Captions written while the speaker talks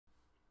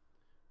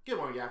Good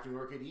morning, good afternoon,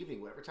 or good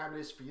evening, whatever time it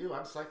is for you.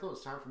 I'm Cyclo.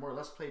 It's time for more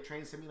Let's Play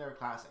Train Simulator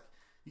Classic.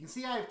 You can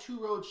see I have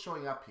two roads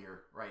showing up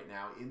here right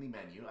now in the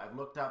menu. I've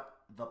looked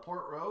up the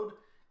Port Road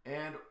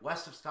and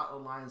West of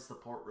Scotland Lines, the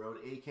Port Road,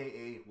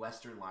 aka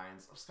Western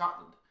Lines of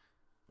Scotland.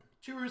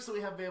 Two routes that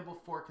we have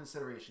available for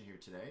consideration here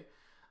today,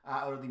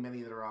 out of the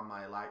many that are on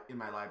in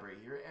my library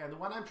here. And the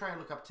one I'm trying to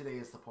look up today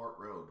is the Port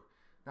Road.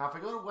 Now, if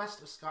I go to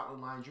West of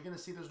Scotland Lines, you're going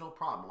to see there's no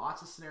problem.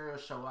 Lots of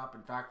scenarios show up.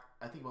 In fact,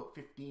 I think about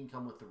 15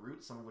 come with the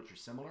route, some of which are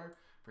similar.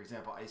 For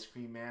example, Ice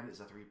Cream Man is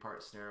a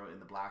 3-part scenario in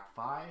the Black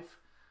 5,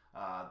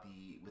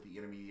 with the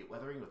intermediate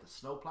weathering with the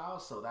snowplow.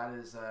 So that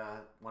is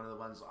one of the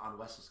ones on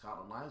West of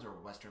Scotland Lines, or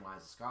Western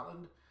Lines of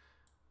Scotland.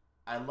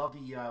 I love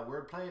the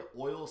wordplay,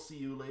 Oil See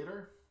You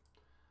Later.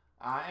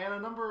 And a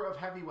number of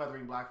heavy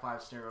weathering Black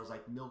 5 scenarios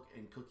like Milk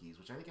and Cookies,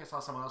 which I think I saw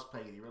someone else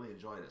playing and he really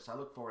enjoyed it. So I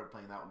look forward to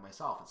playing that one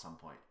myself at some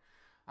point.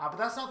 But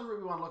that's not the route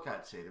we want to look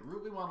at today. The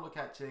route we want to look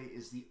at today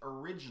is the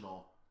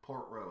original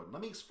Port Road.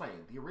 Let me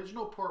explain. The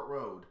original Port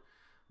Road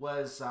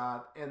is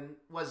a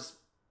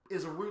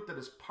route that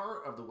is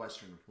part of the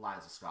Western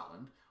Lines of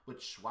Scotland.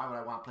 Which, why would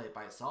I want to play it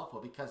by itself?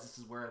 Well, because this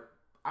is where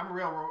I'm a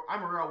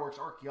railworks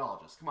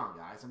archaeologist. Come on,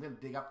 guys, I'm going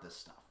to dig up this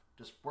stuff.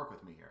 Just work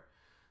with me here.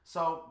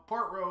 So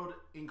Port Road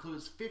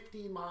includes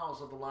 15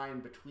 miles of the line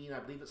between, I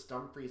believe it's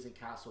Dumfries and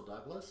Castle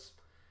Douglas.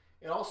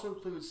 It also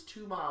includes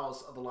 2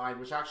 miles of the line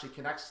which actually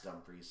connects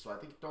Dumfries. So I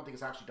don't think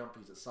it's actually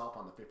Dumfries itself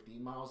on the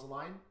 15 miles of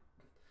line.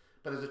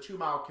 But there's a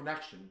 2-mile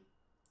connection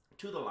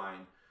to the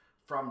line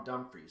from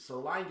Dumfries. So the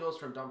line goes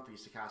from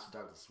Dumfries to Castle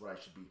Douglas is what I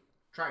should be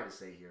trying to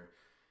say here.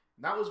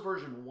 And that was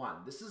version 1.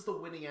 This is the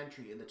winning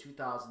entry in the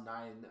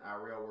 2009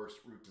 Railworks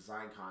Route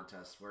Design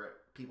Contest where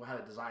people had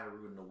to design a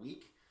route in a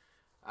week.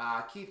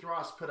 Keith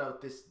Ross put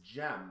out this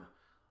gem,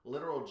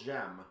 literal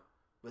gem,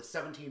 with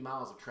 17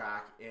 miles of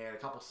track and a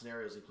couple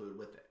scenarios included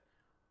with it.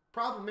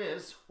 Problem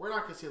is, we're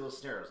not going to see those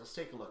scenarios. Let's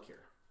take a look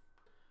here.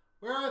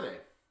 Where are they?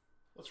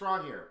 What's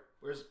wrong here?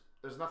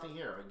 There's nothing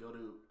here. If I go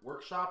to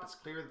workshop, it's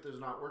clear that there's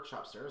not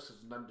workshop scenarios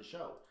because there's none to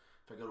show.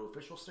 If I go to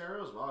official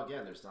scenarios, well,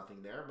 again, there's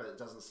nothing there, but it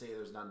doesn't say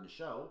there's none to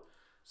show.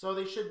 So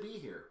they should be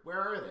here. Where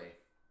are they?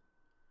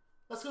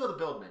 Let's go to the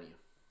build menu.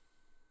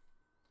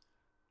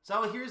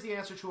 So here's the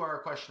answer to our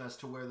question as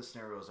to where the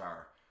scenarios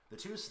are. The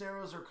two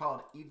scenarios are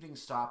called Evening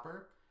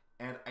Stopper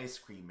and Ice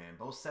Cream Man,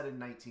 both set in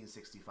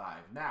 1965.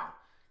 Now,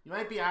 you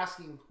might be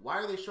asking, why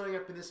are they showing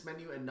up in this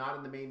menu and not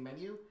in the main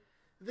menu?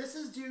 This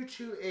is due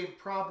to a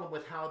problem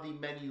with how the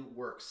menu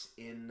works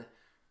in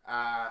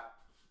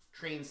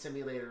Train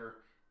Simulator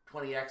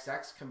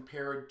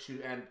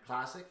 20XX and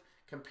Classic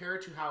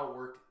compared to how it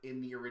worked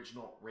in the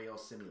original Rail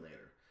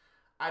Simulator.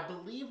 I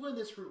believe when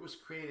this route was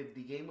created,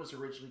 the game was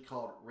originally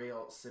called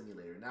Rail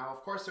Simulator. Now,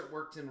 of course, it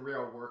worked in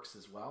Railworks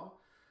as well,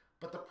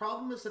 but the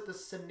problem is that the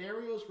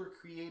scenarios were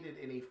created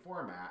in a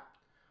format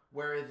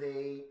where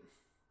they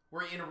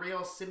were in a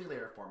Rail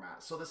Simulator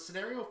format. So the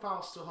scenario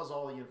file still has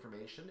all the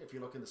information if you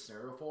look in the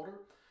scenario folder.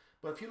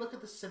 But if you look at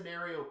the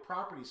scenario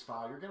properties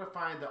file, you're going to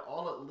find that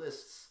all it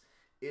lists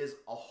is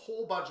a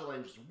whole bunch of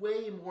languages,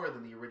 way more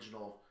than the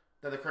original,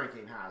 than the current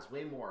game has,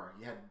 way more.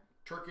 You had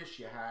Turkish,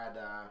 you had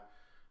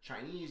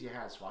Chinese, you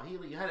had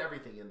Swahili, you had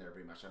everything in there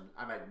pretty much.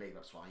 I might make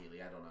up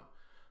Swahili, I don't know.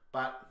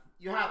 But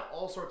you had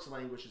all sorts of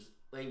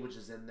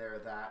languages in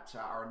there that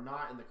are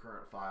not in the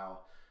current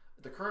file.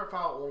 The current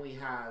file only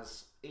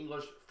has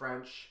English,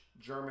 French,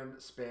 German,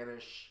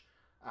 Spanish,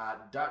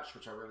 Dutch,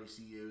 which I rarely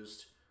see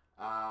used.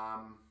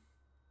 I'm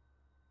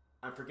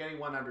forgetting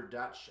one under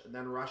Dutch, and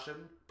then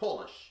Russian,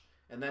 Polish,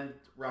 and then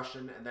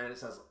Russian, and then it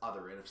says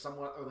other. And if some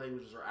other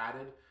languages are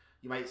added,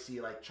 you might see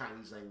like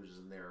Chinese languages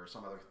in there or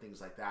some other things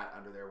like that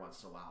under there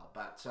once in a while.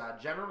 But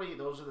generally,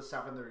 those are the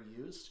 7 that are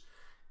used.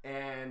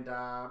 And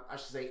I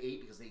should say 8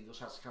 because the English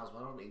has to count as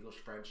one of them. English,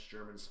 French,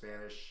 German,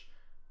 Spanish.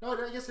 No,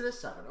 I guess it is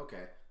 7.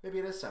 Okay, maybe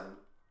it is 7.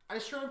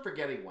 I'm sure I'm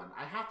forgetting one.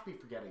 I have to be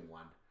forgetting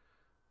one.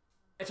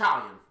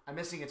 Italian. I'm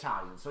missing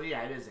Italian. So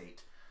yeah, it is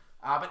 8.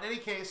 But in any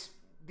case,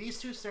 these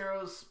two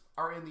scenarios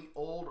are in the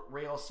old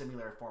Rail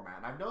Simulator format.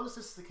 And I've noticed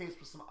this is the case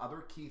with some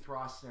other Keith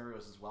Ross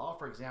scenarios as well.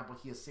 For example,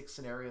 he has 6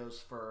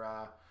 scenarios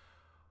for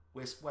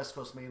West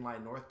Coast Main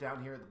Line North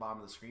down here at the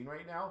bottom of the screen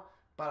right now.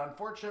 But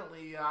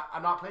unfortunately,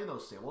 I'm not playing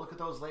those today. We'll look at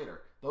those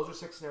later. Those are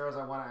 6 scenarios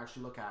I want to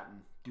actually look at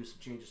and do some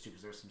changes to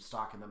because there's some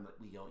stock in them that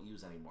we don't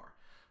use anymore.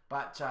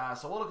 But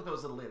so we'll look at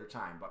those at a later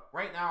time. But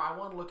right now, I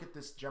want to look at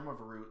this gem of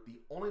a route. The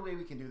only way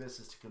we can do this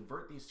is to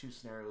convert these 2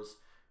 scenarios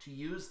to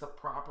use the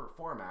proper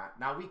format.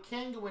 Now, we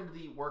can go into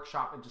the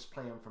workshop and just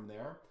play them from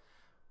there.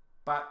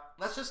 But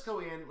let's just go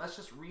in. Let's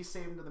just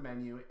resave them to the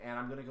menu. And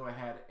I'm going to go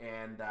ahead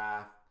and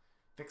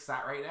fix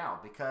that right now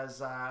because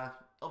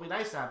it'll be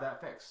nice to have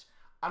that fixed.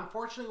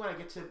 Unfortunately, when I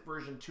get to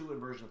version 2 and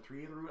version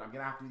 3 of the route, I'm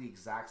going to have to do the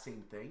exact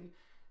same thing.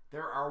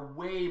 There are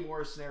way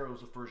more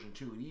scenarios with version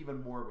 2 and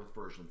even more with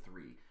version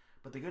 3.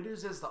 But the good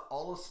news is that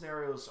all the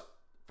scenarios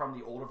from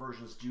the older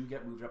versions do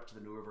get moved up to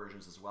the newer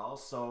versions as well.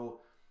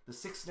 So the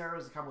 6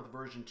 scenarios that come with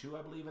version 2,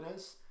 I believe it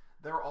is,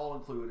 they're all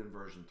included in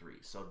version 3.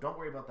 So don't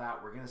worry about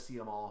that. We're going to see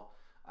them all.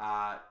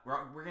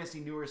 We're going to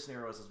see newer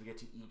scenarios as we get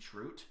to each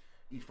route,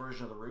 each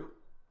version of the route.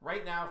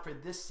 right now for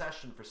this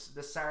session, for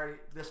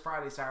this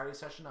Friday, Saturday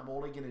session, I'm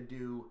only going to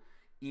do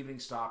Evening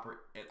Stopper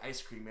and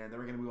Ice Cream Man. Then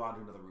we're going to move on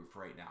to another route for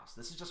right now. So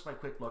this is just my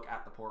quick look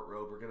at the Port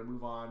Road. We're going to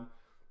move on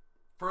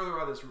further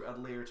on this route at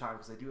a later time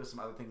because I do have some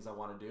other things I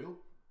want to do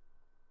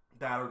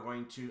that are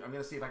going to, I'm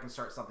going to see if I can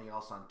start something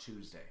else on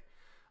Tuesday.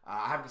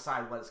 I haven't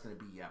decided what it's going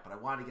to be yet, but I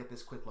wanted to get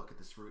this quick look at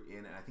this route in,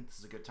 and I think this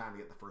is a good time to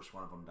get the first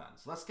one of them done.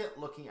 So let's get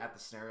looking at the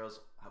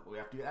scenarios. We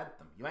have to edit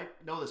them. You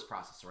might know this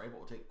process, right? But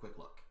we'll take a quick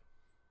look.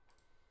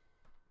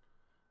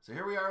 So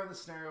here we are in the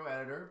scenario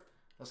editor.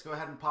 Let's go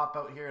ahead and pop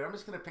out here, and I'm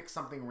just going to pick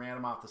something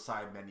random off the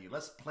side menu.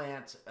 Let's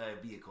plant a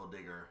vehicle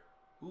digger.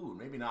 Ooh,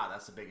 maybe not.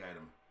 That's a big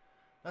item.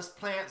 Let's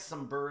plant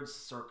some birds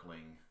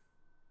circling.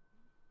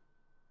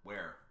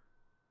 Where?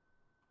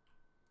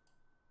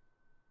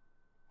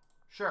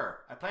 Sure,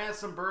 I planted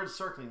some birds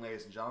circling,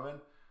 ladies and gentlemen.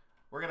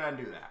 We're going to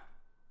undo that.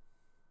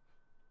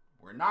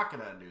 We're not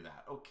going to undo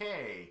that.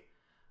 Okay.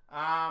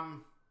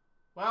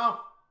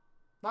 Well,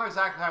 not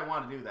exactly how I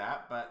want to do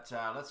that, but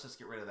let's just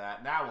get rid of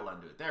that. Now we'll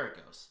undo it. There it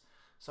goes.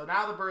 So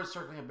now the birds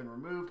circling have been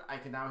removed. I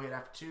can now hit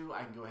F2.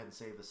 I can go ahead and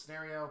save the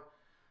scenario.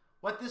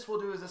 What this will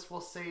do is this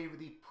will save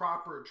the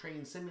proper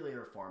Train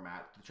Simulator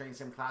format, the Train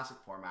Sim Classic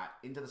format,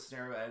 into the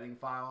scenario editing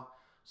file.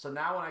 So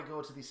now when I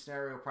go to the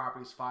scenario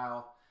properties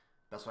file,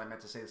 that's what I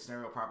meant to say, the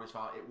scenario properties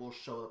file, it will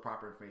show the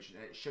proper information,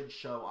 and it should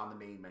show on the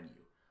main menu.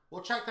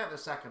 We'll check that in a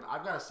second.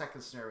 I've got a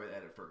second scenario to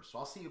edit first, so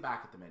I'll see you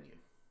back at the menu.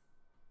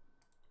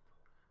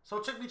 So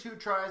it took me 2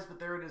 tries, but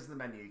there it is in the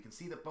menu. You can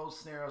see that both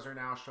scenarios are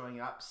now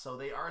showing up, so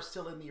they are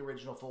still in the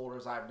original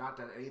folders. I have not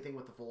done anything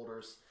with the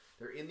folders.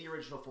 They're in the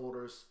original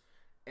folders,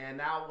 and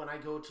now when I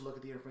go to look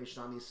at the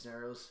information on these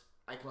scenarios,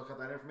 I can look up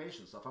that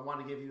information. So if I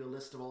want to give you a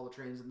list of all the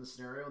trains in the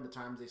scenario and the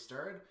times they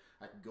started,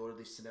 I can go to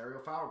the scenario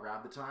file,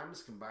 grab the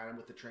times, combine them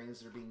with the trains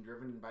that are being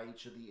driven by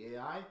each of the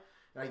AI,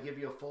 and I give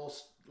you a full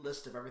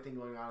list of everything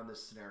going on in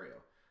this scenario.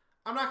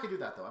 I'm not going to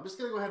do that, though. I'm just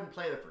going to go ahead and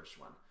play the first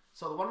one.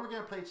 So the one we're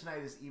going to play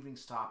tonight is Evening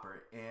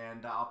Stopper,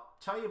 and I'll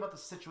tell you about the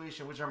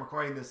situation, which I'm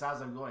recording this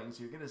as I'm going,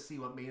 so you're going to see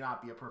what may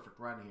not be a perfect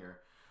run here.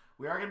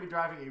 We are going to be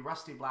driving a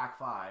rusty black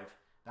 5.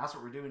 That's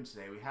what we're doing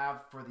today. We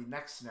have, for the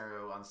next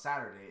scenario on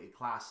Saturday, a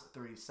class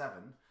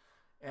 37.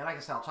 And like I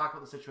said, I'll talk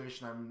about the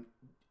situation I'm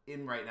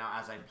in right now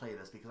as I play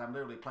this, because I'm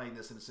literally playing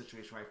this in a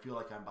situation where I feel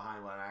like I'm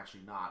behind when I'm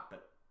actually not,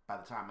 but by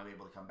the time I'm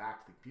able to come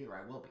back to the computer,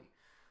 I will be.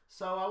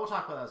 So we'll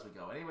talk about that as we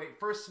go. Anyway,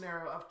 first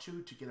scenario of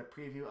 2 to get a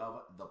preview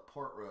of the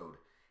Port Road.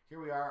 Here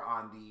we are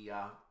on the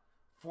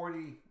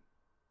 40...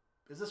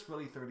 Is this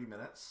really 30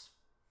 minutes?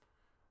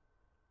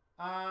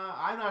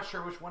 I'm not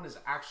sure which one is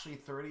actually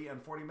 30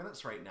 and 40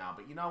 minutes right now,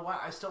 but you know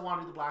what? I still want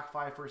to do the Black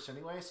 5 first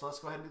anyway, so let's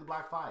go ahead and do the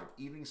Black 5.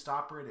 Evening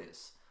Stopper it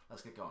is.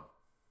 Let's get going.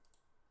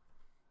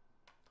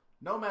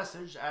 No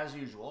message, as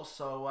usual,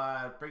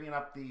 so bringing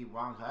up the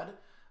wrong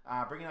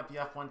HUD. Bringing up the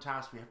F1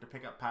 task, we have to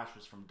pick up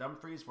passengers from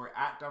Dumfries. We're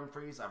at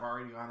Dumfries. I've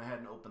already gone ahead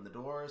and opened the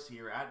doors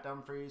here at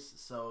Dumfries,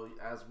 so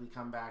as we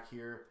come back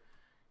here,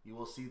 you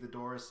will see the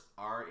doors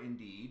are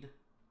indeed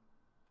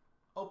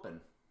open.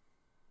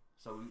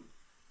 So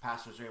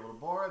passengers are able to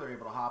board, they're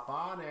able to hop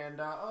on, and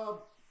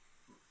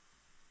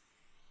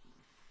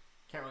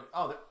can't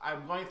really,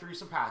 I'm going through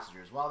some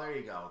passengers. Well, there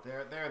you go.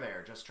 They're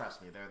there. Just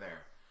trust me, they're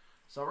there.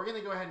 So we're going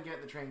to go ahead and get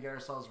in the train, get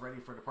ourselves ready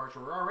for departure.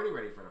 We're already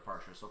ready for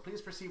departure, so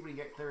please proceed when you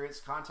get clearance.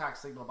 Contact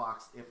signal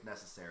box if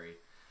necessary.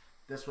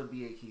 This would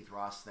be a Keith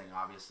Ross thing,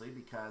 obviously,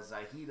 because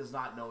he does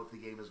not know if the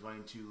game is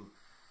going to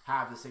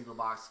have the signal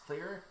box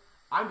clear.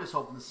 I'm just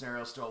hoping the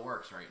scenario still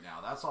works right now.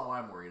 That's all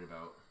I'm worried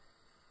about.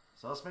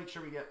 So let's make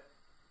sure we get...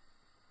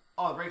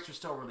 Oh, the brakes are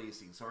still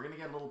releasing, so we're going to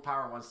get a little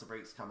power once the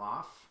brakes come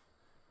off.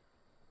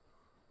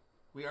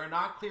 We are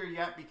not clear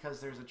yet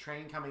because there's a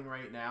train coming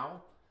right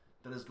now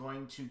that is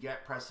going to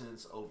get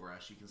precedence over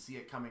us. You can see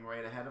it coming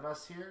right ahead of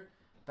us here.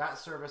 That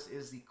service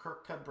is the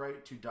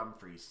Kirkgunzeon to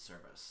Dumfries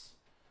service.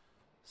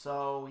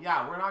 So,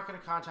 yeah, we're not going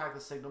to contact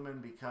the signalman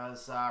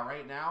because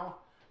right now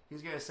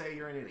he's going to say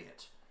you're an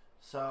idiot.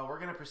 So we're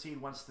going to proceed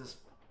once this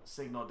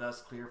signal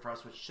does clear for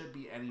us, which should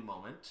be any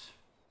moment.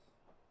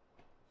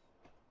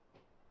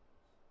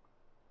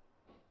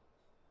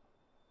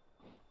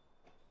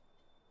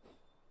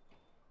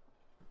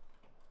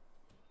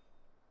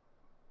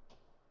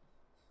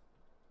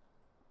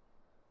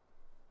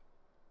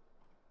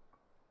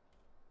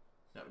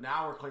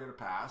 Now we're clear to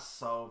pass.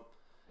 So,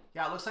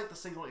 yeah, it looks like the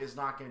signal is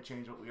not going to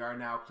change, but we are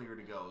now clear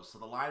to go. So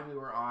the line we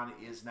were on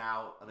is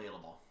now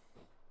available.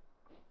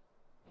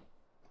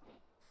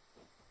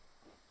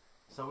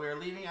 So we are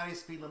leaving at a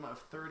speed limit of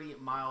 30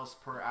 miles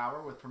per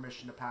hour with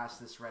permission to pass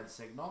this red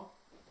signal.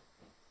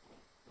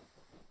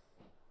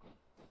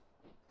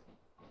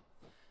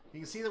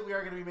 You can see that we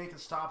are going to be making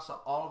stops at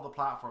all of the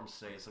platforms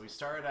today. So we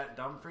started at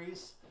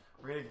Dumfries.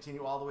 We're going to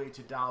continue all the way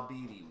to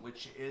Dalbeattie,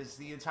 which is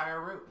the entire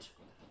route.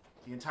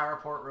 The entire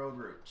Port Road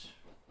route.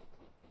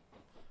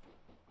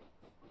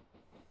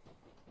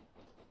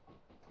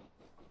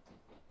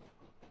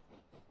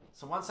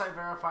 So once I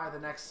verify the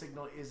next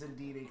signal is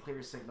indeed a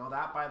clear signal,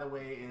 that, by the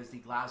way, is the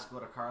Glasgow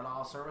to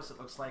Carlisle service. It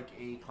looks like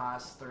a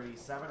class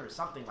 37 or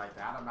something like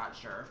that. I'm not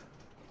sure.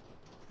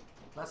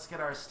 Let's get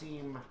our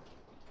Steam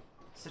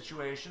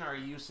situation, our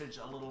usage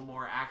a little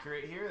more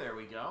accurate here. There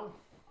we go.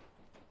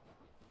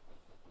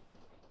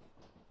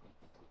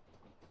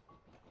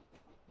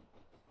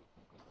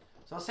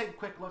 So let's take a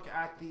quick look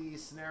at the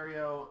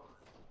scenario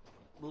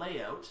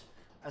layout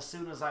as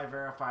soon as I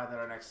verify that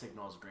our next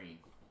signal is green.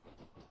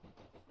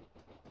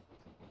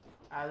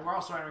 And we're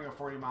also entering a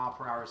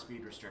 40-mile-per-hour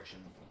speed restriction,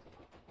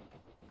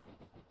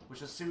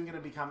 which is soon going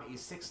to become a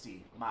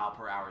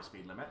 60-mile-per-hour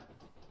speed limit.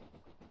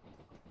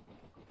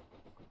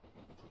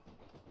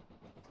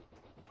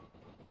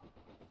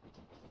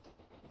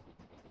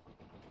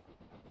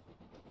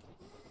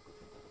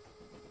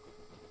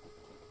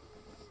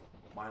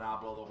 Why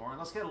not blow the horn?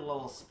 Let's get a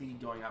little speed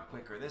going up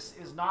quicker. This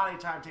is not a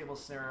timetable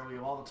scenario. We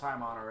have all the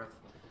time on Earth.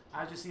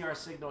 As you see, our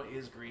signal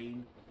is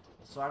green.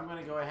 So I'm going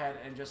to go ahead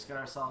and just get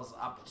ourselves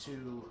up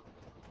to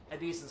a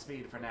decent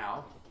speed for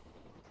now.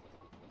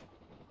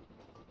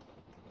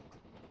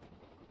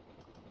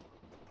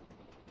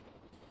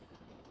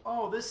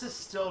 Oh, this is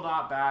still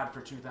not bad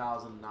for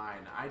 2009.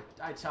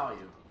 I tell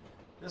you.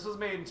 This was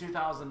made in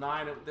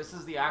 2009. This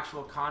is the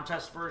actual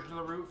contest version of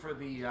the route for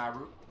the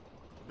route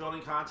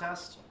building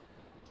contest.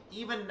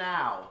 Even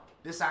now,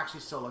 this actually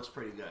still looks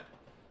pretty good.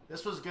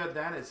 This was good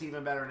then. It's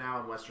even better now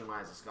in Western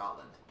Lines of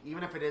Scotland.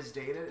 Even if it is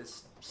dated,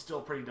 it's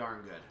still pretty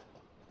darn good.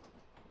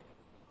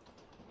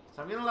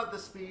 So I'm going to let the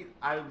speed...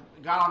 I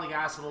got on the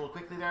gas a little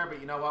quickly there,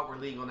 but you know what? We're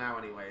legal now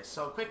anyway.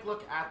 So quick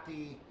look at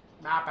the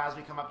map as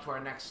we come up to our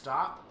next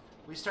stop.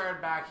 We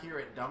started back here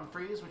at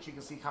Dumfries, which you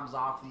can see comes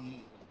off the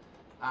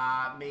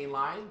main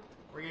line.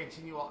 We're going to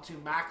continue to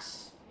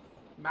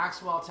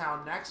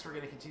Maxwelltown next. We're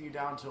going to continue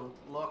down to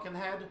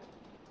Lochenhead,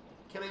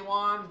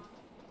 Killywahn,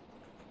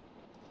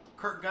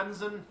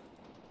 Kirkgunzeon,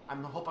 I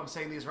hope I'm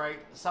saying these right,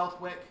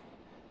 Southwick,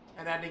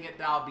 and ending at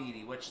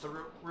Dalbeattie, which the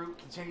route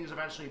continues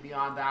eventually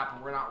beyond that,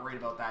 but we're not worried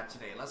about that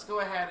today. Let's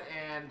go ahead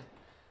and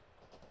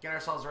get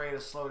ourselves ready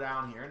to slow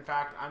down here. In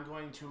fact, I'm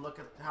going to look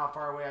at how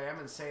far away I am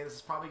and say this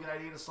is probably a good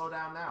idea to slow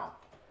down now,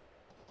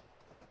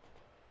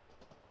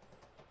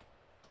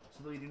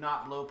 so that we do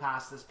not blow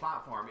past this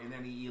platform in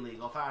any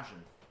illegal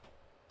fashion.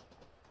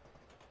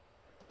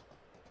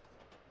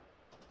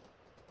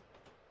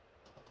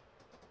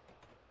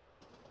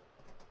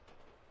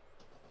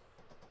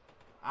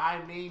 I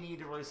may need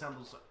to really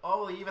assemble...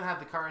 Oh, they even had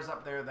the cars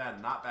up there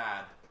then. Not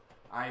bad.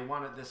 I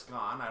wanted this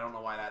gone. I don't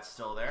know why that's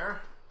still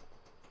there.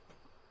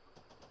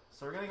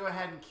 So we're going to go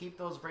ahead and keep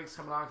those brakes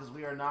coming on because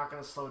we are not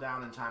going to slow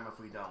down in time if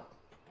we don't.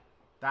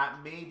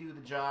 That may do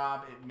the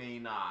job. It may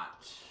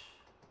not.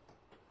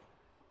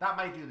 That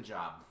might do the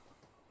job.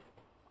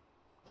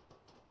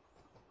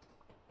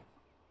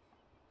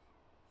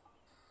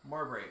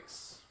 More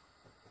brakes.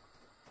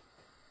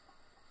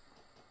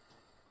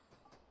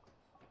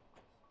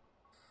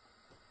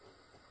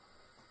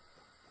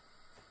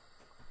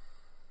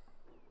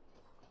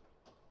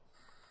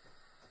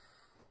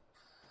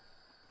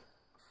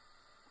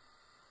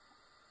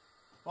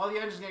 Well, the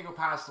engine's going to go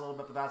past a little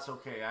bit, but that's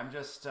okay. I'm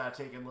just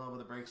taking a little bit of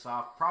the brakes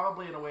off,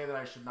 probably in a way that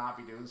I should not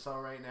be doing so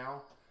right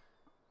now.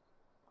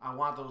 I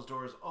want those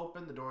doors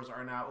open. The doors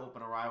are now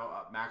open. Arrival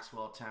at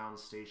Maxwelltown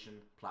Station,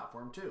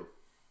 Platform 2.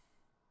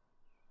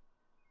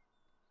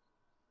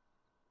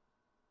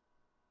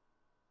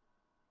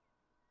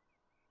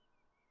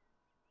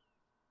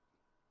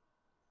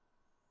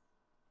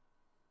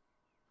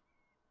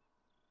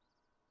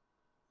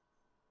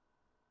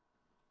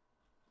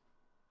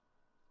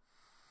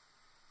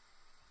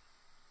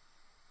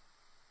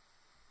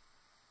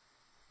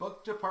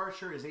 Book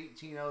departure is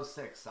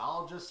 1806.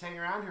 I'll just hang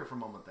around here for a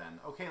moment then.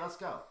 Okay, let's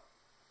go.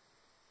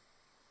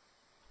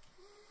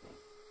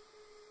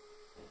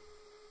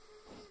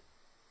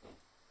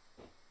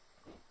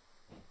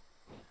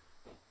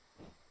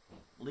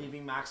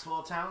 Leaving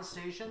Maxwelltown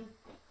Station.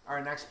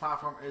 Our next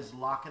platform is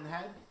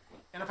Lochenhead.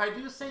 And if I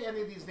do say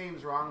any of these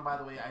names wrong, by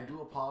the way, I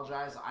do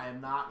apologize. I am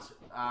not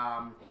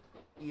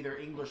either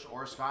English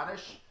or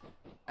Scottish.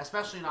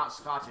 Especially not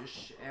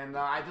Scottish, and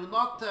I do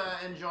not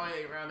enjoy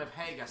a round of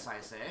haggis, I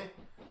say.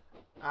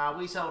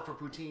 We settle for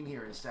poutine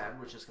here instead,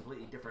 which is a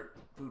completely different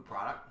food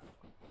product.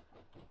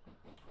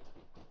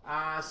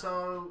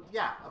 So,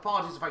 yeah,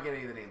 apologies if I get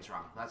any of the names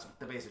wrong. That's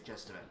the basic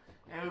gist of it.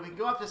 And we can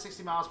go up to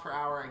 60 miles per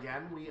hour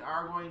again. We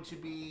are going to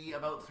be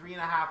about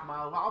 3.5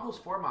 miles, well,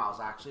 almost 4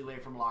 miles actually, away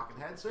from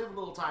Lochenhead, so we have a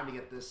little time to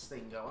get this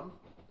thing going.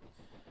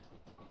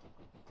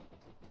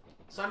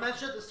 So I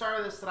mentioned at the start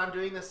of this that I'm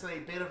doing this in a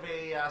bit of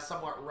a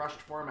somewhat rushed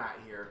format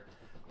here.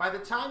 By the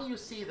time you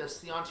see this,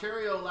 the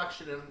Ontario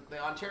election and the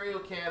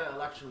Ontario-Canada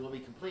election will be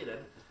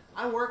completed.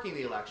 I'm working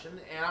the election,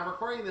 and I'm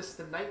recording this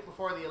the night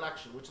before the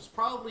election, which is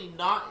probably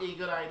not a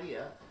good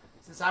idea,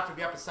 since I have to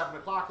be up at 7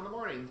 o'clock in the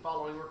morning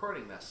following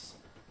recording this.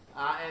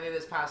 And it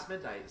is past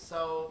midnight.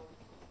 So,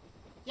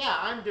 yeah,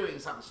 I'm doing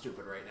something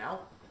stupid right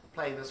now,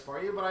 playing this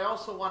for you, but I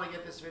also want to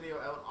get this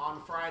video out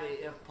on Friday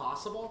if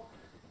possible.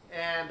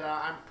 And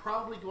I'm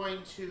probably going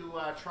to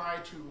try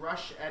to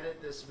rush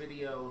edit this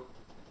video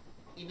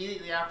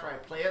immediately after I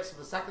play it. So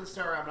the second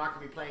scenario I'm not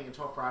going to be playing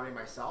until Friday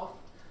myself.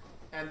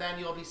 And then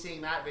you'll be seeing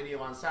that video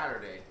on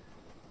Saturday.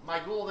 my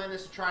goal then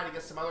is to try to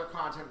get some other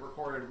content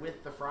recorded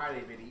with the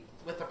Friday video,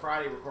 with the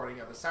Friday recording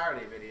of the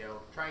Saturday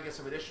video. Try and get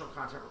some additional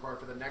content recorded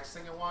for the next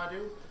thing I want to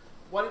do.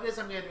 What it is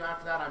I'm going to do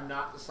after that, I'm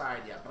not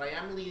decided yet. But I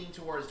am leaning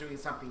towards doing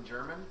something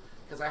German,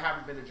 because I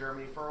haven't been to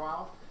Germany for a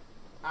while.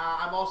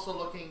 I'm also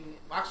looking...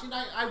 Actually,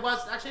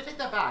 I take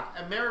that back.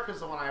 America's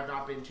the one I have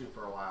not been to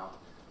for a while.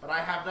 But I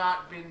have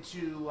not been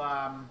to...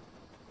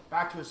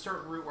 back to a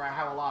certain route where I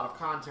have a lot of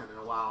content in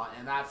a while,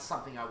 and that's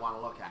something I want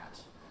to look at.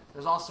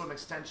 There's also an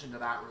extension to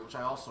that route, which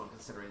I also am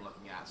considering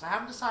looking at. So I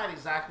haven't decided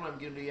exactly what I'm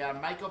going to do yet. I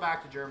might go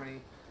back to Germany.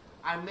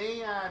 I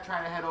may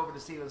try to head over to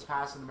Stevens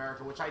Pass in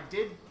America, which I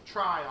did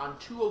try on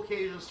 2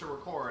 occasions to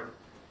record.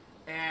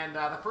 And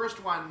the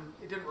first one,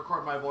 it didn't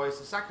record my voice.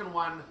 The second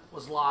one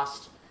was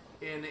lost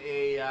in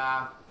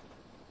a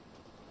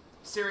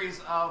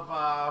series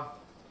of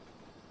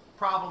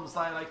problems that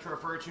I like to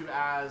refer to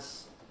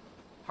as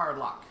hard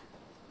luck.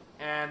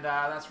 And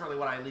that's really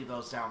what I leave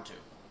those down to.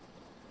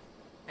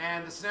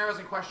 And the scenarios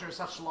in question are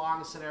such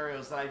long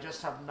scenarios that I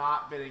just have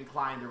not been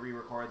inclined to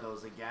re-record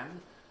those again.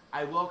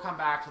 I will come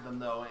back to them,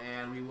 though,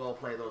 and we will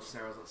play those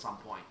scenarios at some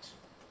point.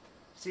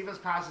 Stevens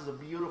Pass is a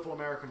beautiful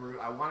American route.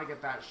 I want to get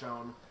that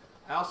shown.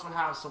 I also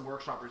have some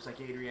workshop routes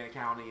like Adriana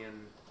County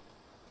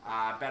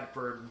and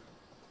Bedford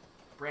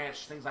Branch,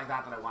 things like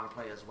that I want to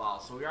play as well.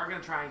 So we are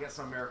going to try and get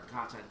some American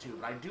content, too.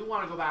 But I do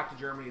want to go back to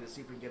Germany to see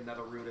if we can get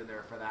another route in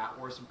there for that,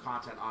 or some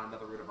content on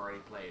another route I've already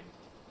played.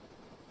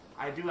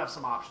 I do have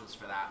some options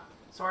for that.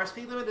 So our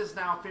speed limit is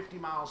now 50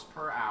 miles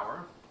per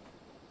hour.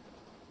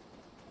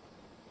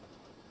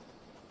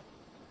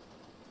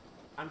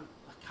 I'm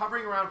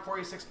covering around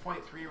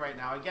 46.3 right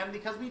now. Again,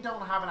 because we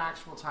don't have an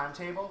actual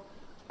timetable,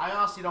 I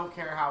honestly don't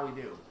care how we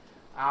do.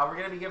 We're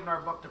going to be given our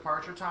book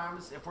departure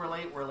times. If we're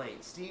late, we're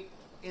late.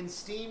 In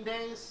Steam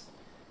days,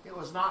 it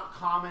was not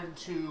common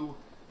to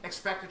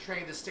expect a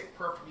train to stick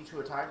perfectly to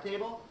a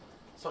timetable.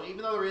 So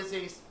even though there is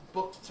a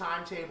booked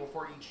timetable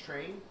for each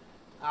train,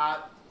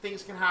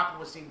 things can happen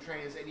with Steam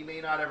trains, and you may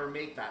not ever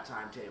make that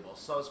timetable.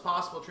 So it's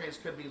possible trains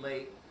could be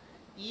late.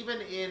 Even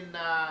in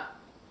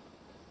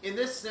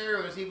this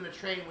scenario, there's even a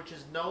train which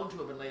is known to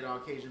have been late on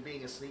occasion,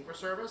 being a sleeper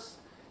service.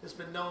 It's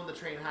been known the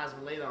train has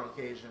been late on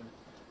occasion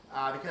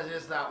because it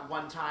is that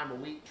one time a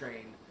week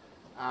train.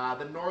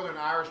 The Northern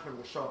Irishman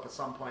will show up at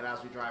some point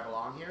as we drive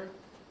along here.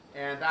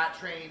 And that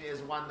train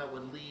is one that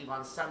would leave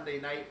on Sunday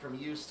night from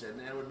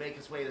Euston and would make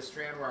its way to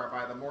Stranraer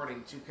by the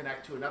morning to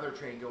connect to another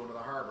train going to the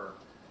harbour.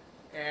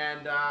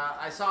 And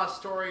I saw a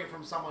story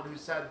from someone who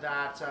said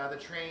that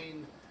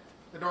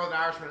the Northern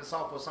Irishman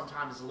itself was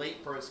sometimes late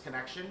for its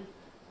connection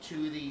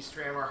to the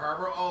Stranraer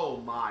Harbour. Oh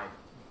my.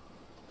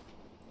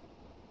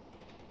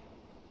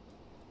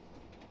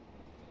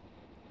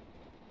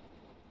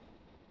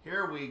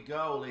 Here we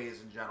go,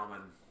 ladies and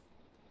gentlemen.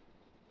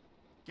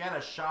 Get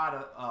a shot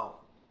of... Oh,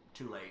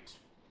 too late.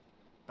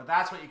 But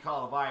that's what you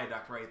call a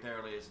viaduct right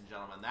there, ladies and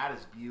gentlemen. That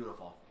is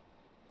beautiful.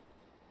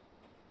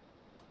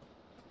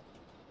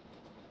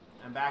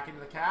 And back into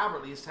the cab, or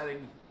at least head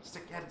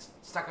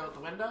stuck out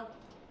the window.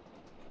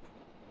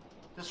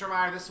 Just a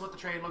reminder, this is what the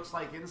train looks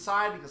like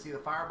inside. You can see the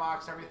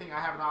firebox, everything. I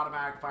have an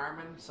automatic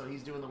fireman, so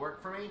he's doing the work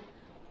for me.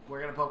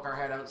 We're going to poke our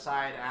head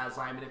outside as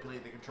I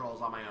manipulate the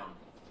controls on my own.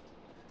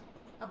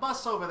 A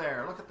bus over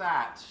there. Look at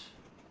that.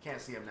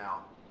 Can't see him now.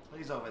 But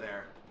he's over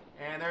there.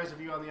 And there's a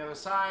view on the other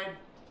side.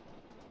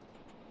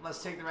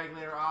 Let's take the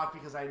regulator off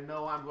because I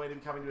know I'm going to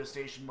be coming to a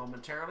station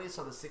momentarily,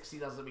 so the 60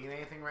 doesn't mean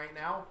anything right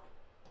now.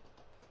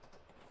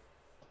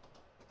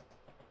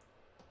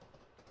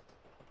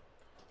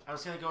 I'm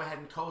just going to go ahead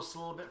and coast a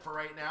little bit for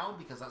right now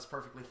because that's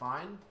perfectly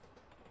fine.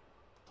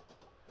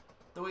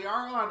 Though we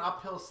are on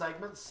uphill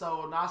segments,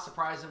 so not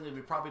surprisingly,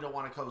 we probably don't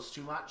want to coast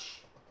too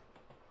much.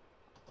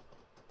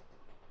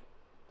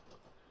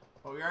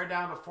 But we are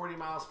down to 40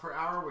 miles per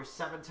hour. We're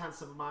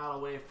 7/10 of a mile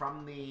away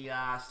from the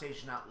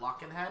station at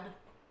Lochenhead.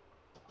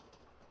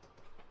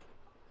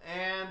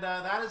 And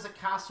that is a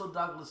Castle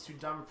Douglas to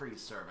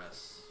Dumfries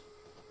service.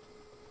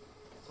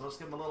 So let's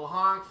give him a little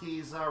honk.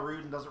 He's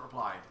rude and doesn't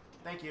reply.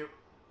 Thank you.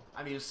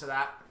 I'm used to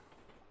that.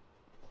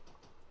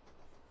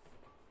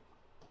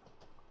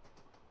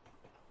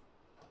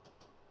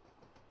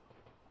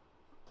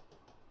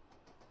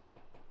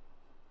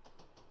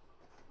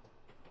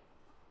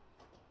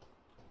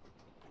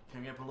 Can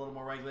we get a little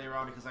more regulator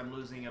on because I'm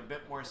losing a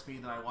bit more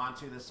speed than I want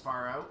to this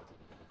far out.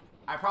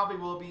 I probably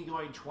will be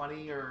going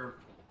 20 or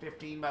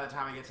 15 by the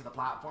time I get to the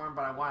platform,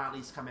 but I want to at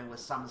least come in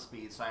with some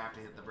speed, so I have to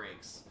hit the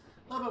brakes.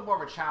 A little bit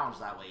more of a challenge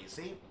that way, you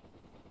see?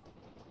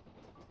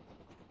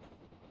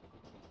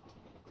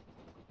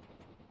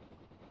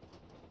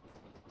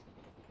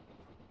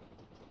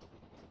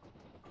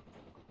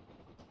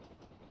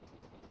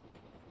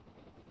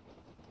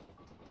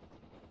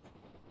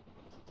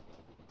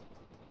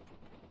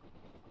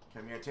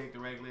 I'm going to take the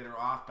regulator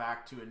off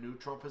back to a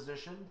neutral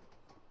position.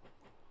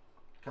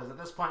 Because at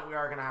this point we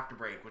are going to have to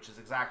brake, which is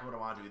exactly what I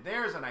want to do.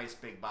 There's a nice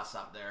big bus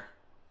up there.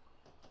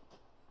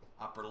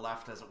 Upper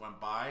left as it went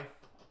by.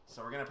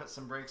 So we're going to put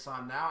some brakes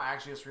on now. I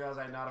actually just realized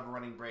I did not have a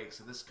running brake,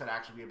 so this could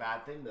actually be a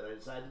bad thing that I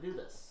decided to do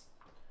this.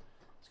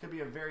 This could be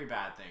a very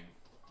bad thing.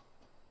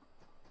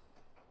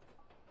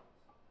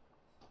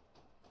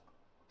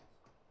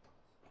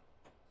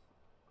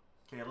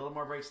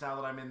 little more brakes now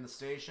that I'm in the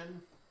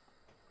station.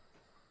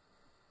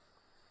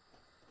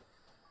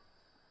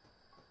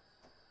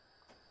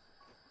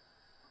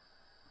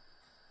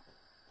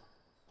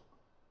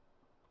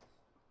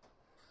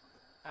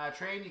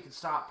 Train, you can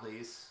stop,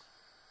 please.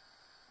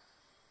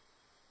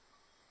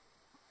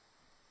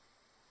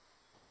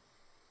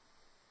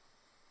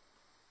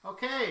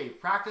 Okay,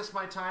 practice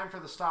my time for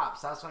the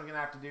stops. That's what I'm going to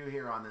have to do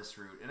here on this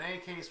route. In any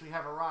case, we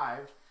have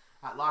arrived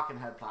at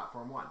Lochenhead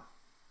Platform 1.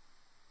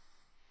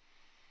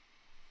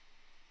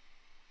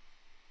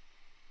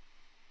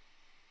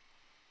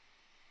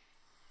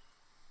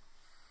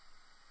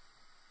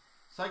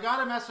 So I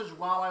got a message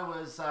while I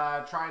was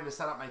trying to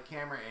set up my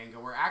camera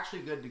angle. We're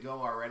actually good to go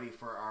already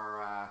for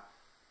our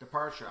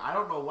departure. I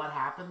don't know what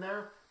happened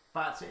there,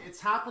 but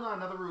it's happened on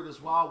another route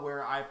as well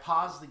where I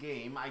pause the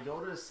game, I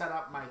go to set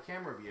up my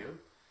camera view,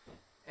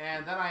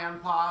 and then I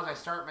unpause, I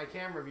start my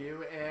camera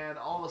view, and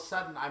all of a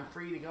sudden I'm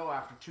free to go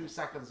after 2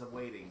 seconds of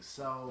waiting.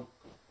 So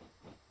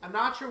I'm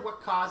not sure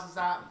what causes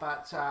that,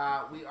 but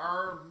we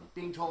are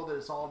being told that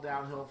it's all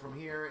downhill from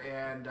here,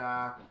 and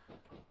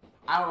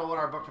I don't know what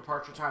our book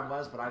departure time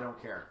was, but I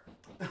don't care.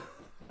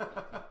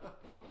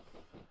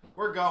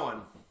 We're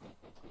going.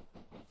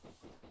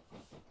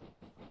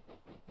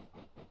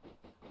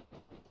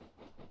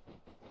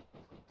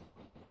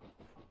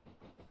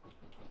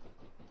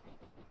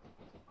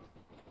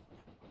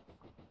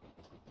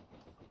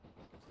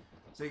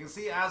 So you can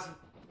see, as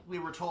we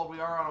were told, we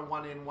are on a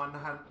 1 in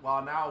 100,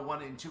 well, now a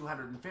 1 in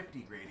 250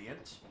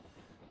 gradient.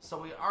 So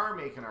we are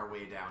making our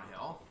way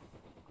downhill.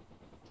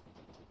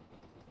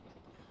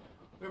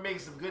 We're making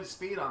some good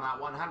speed on that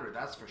 100,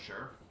 that's for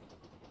sure.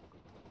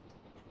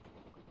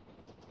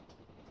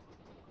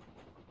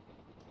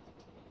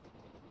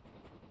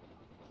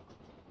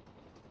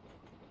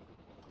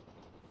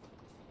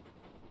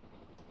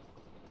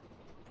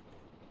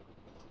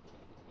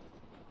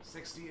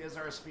 $60 is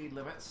our speed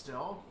limit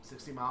still,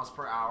 60 miles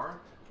per hour.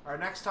 Our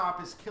next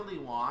stop is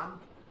Killywahn,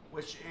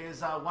 which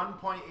is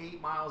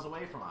 1.8 miles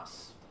away from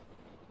us,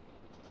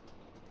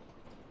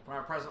 from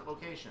our present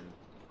location.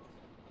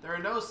 There are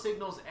no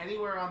signals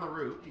anywhere on the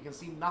route. You can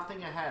see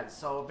nothing ahead.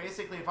 So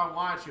basically, if I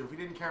wanted to, if we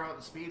didn't care about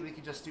the speed, we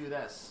could just do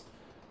this.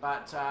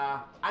 But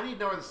I need to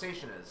know where the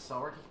station is,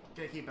 so we're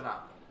going to keep it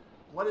up.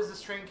 What is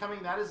this train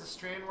coming? That is the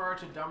Stranraer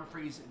to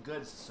Dumfries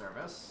goods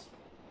service.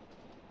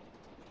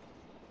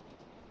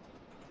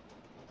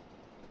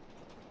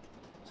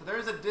 So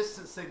there's a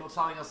distance signal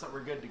telling us that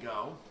we're good to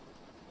go.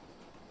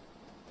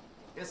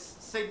 It's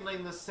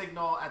signaling the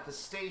signal at the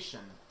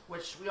station,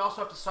 which we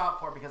also have to stop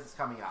for because it's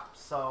coming up.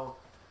 So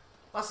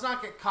let's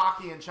not get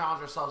cocky and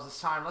challenge ourselves this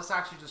time. Let's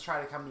actually just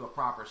try to come to a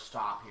proper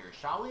stop here,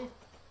 shall we?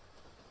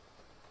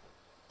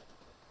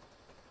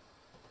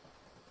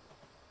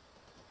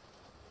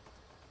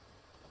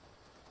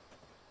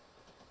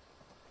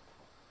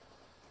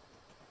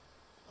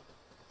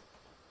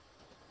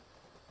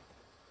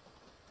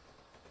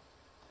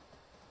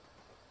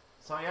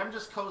 So I am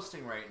just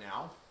coasting right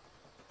now.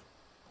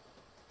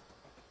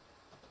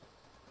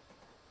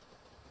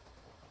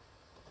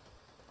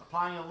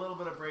 Applying a little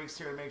bit of brakes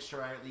here to make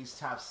sure I at least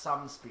have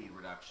some speed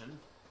reduction.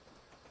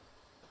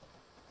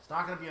 It's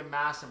not going to be a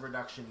massive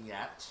reduction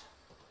yet.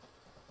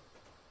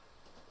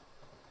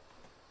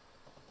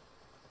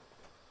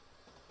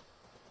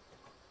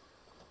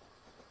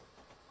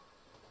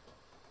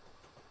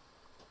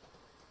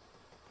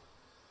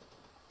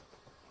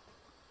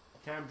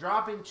 Okay, I'm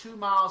dropping 2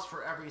 miles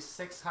for every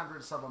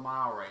 600ths of a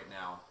mile right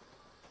now,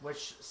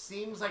 which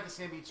seems like it's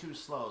going to be too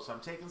slow, so I'm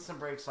taking some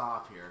brakes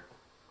off here.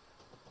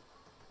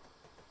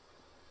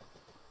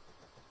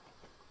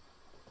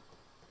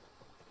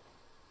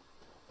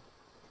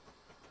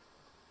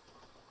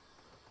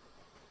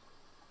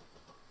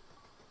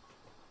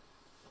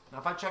 Now,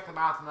 if I check the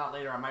math on that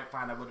later, I might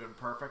find I would have been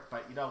perfect,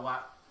 but you know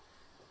what?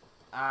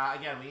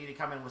 Again, we need to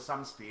come in with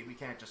some speed. We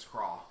can't just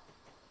crawl.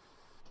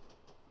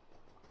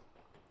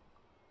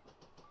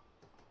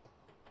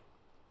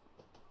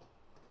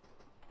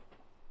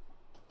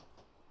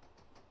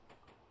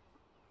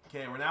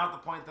 Okay, we're now at the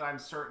point that I'm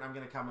certain I'm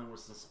going to come in with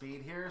some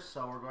speed here,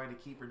 so we're going to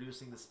keep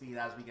reducing the speed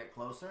as we get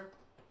closer.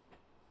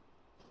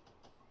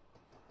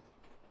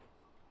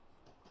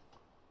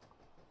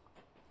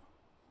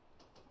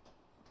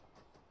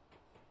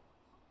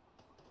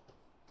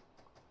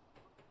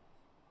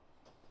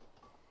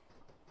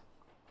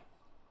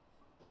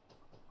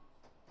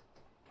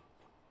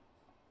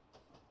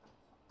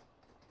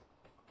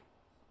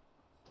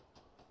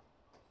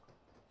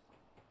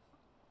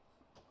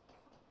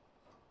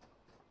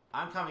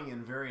 I'm coming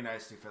in very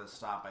nicely for the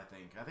stop, I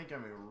think. I think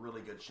I'm in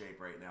really good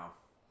shape right now.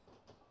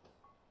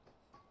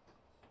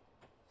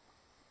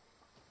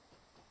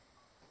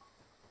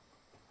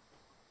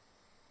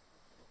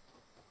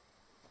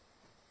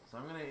 So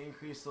I'm going to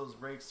increase those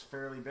brakes a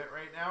fair bit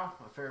right now,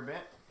 a fair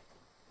bit.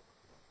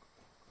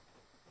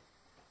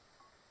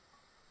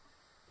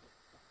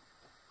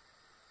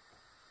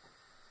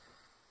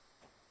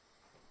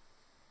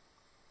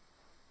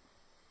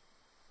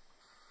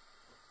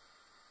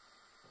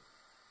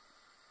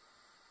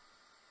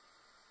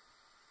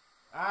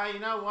 You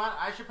know what?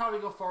 I should probably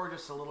go forward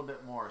just a little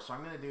bit more, so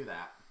I'm going to do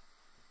that.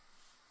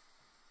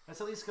 Let's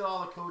at least get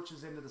all the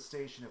coaches into the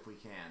station if we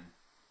can.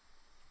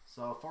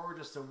 So forward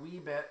just a wee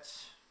bit.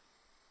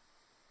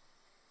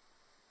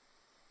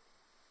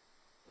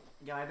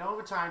 Again, I don't have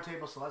a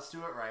timetable, so let's do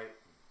it right.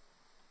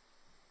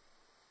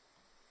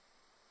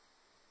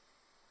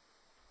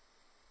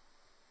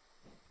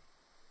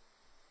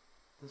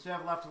 Since we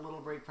have left a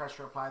little brake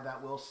pressure applied,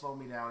 that will slow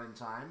me down in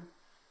time.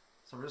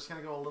 So we're just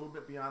going to go a little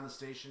bit beyond the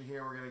station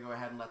here. We're going to go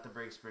ahead and let the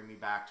brakes bring me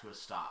back to a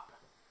stop.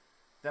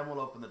 Then we'll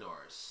open the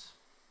doors.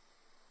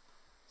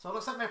 So it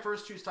looks like my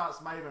first 2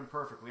 stops might have been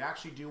perfect. We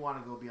actually do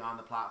want to go beyond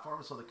the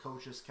platform so the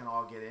coaches can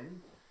all get in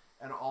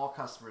and all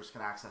customers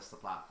can access the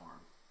platform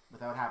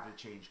without having to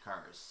change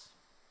cars.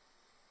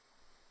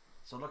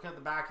 So looking at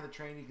the back of the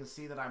train, you can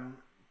see that I'm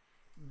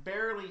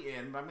barely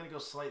in, but I'm going to go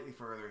slightly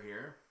further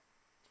here.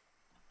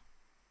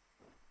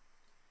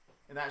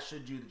 And that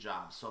should do the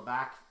job. So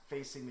back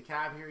facing the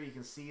cab here, you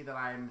can see that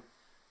I'm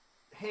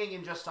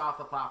hanging just off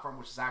the platform,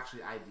 which is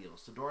actually ideal.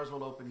 So doors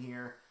will open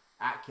here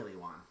at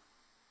Killywahn.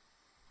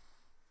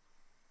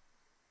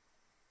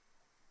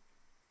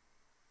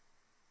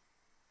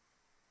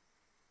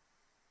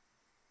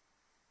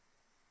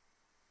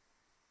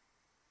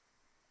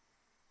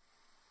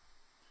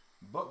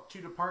 Booked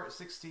to depart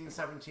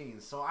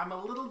 16:17. So I'm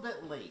a little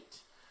bit late.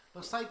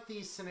 Looks like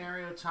the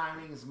scenario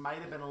timings might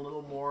have been a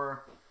little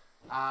more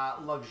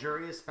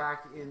luxurious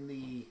back in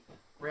the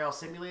rail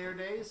simulator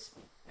days.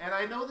 And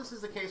I know this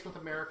is the case with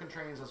American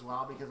trains as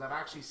well, because I've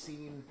actually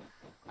seen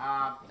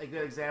a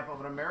good example of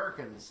an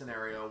American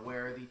scenario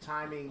where the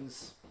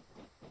timings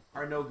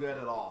are no good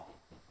at all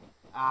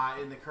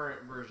in the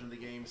current version of the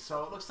game.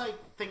 So it looks like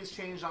things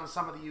changed on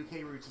some of the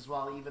UK routes as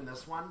well, even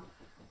this one.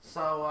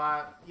 So,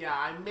 yeah,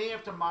 I may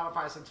have to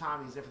modify some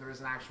timings if there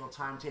is an actual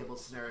timetable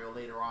scenario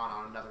later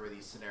on another of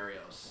these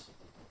scenarios.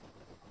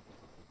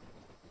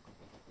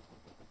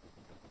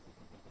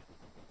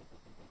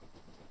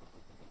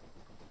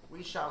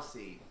 We shall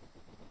see.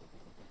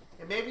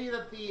 It may be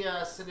that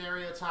the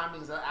scenario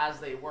timings, as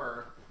they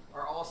were,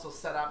 are also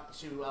set up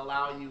to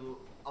allow you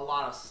a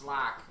lot of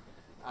slack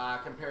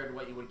compared to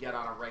what you would get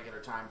on a regular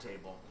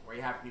timetable, where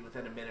you have to be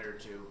within a minute or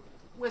two.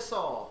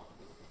 Whistle!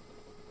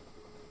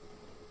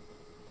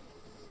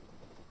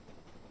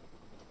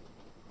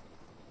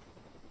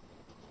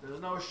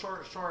 There's no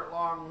short, short,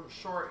 long,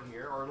 short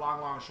here, or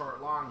long, long,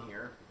 short, long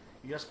here.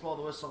 You just blow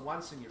the whistle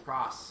once and you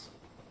cross.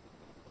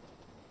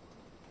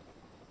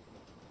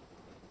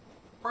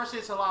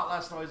 Personally, it's a lot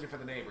less noisy for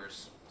the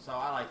neighbors, so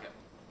I like it.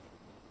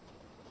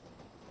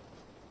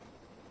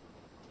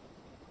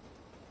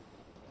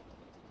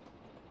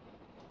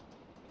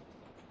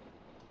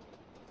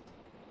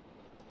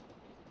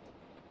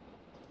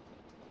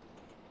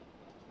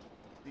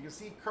 You can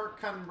see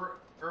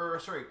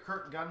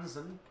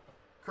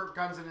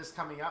Kirkgunzeon is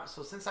coming up,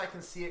 so since I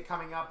can see it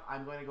coming up,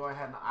 I'm going to go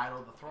ahead and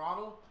idle the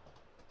throttle.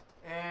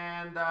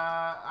 And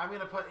I'm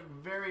going to put a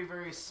very,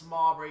 very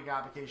small brake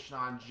application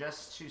on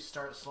just to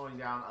start slowing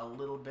down a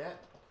little bit,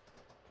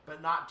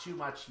 but not too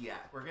much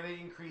yet. We're going to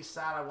increase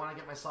that. I want to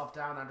get myself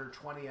down under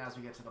 20 as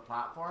we get to the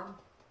platform.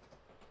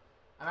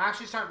 I'm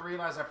actually starting to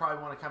realize I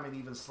probably want to come in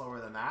even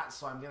slower than that,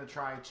 so I'm going to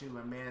try to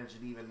manage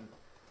an even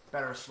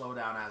better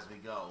slowdown as we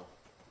go.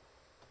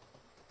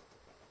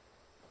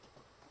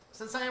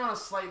 Since I am on a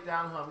slight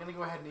downhill, I'm going to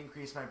go ahead and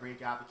increase my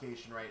brake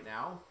application right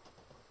now.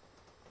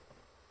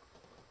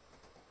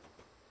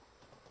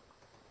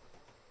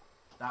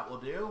 That will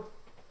do.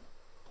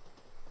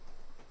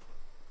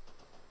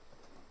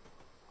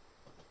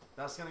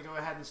 That's going to go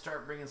ahead and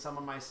start bringing some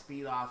of my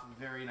speed off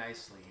very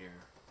nicely here.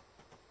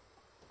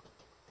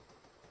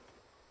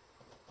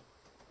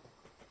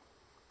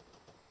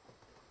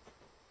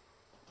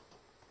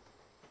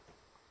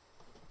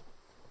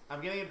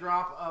 I'm getting a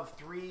drop of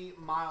 3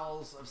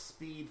 miles of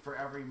speed for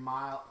every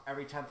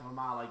tenth of a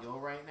mile I go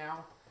right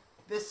now.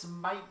 This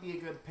might be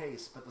a good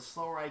pace, but the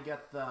slower I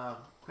get, the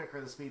quicker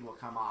the speed will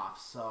come off.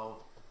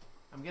 So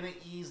I'm going to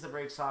ease the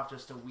brakes off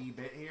just a wee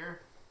bit here.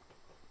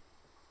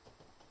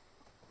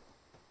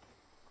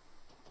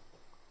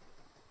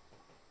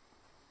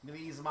 I'm going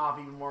to ease them off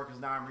even more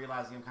because now I'm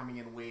realizing I'm coming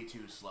in way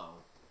too slow.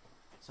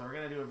 So we're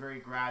going to do a very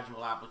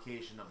gradual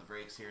application of the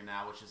brakes here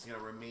now, which is going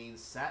to remain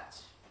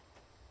set.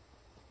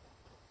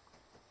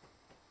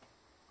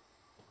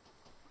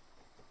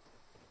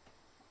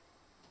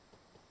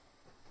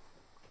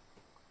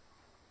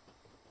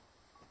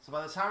 So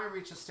by the time we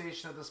reach the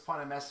station at this point,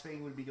 I'm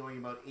estimating we'd be going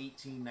about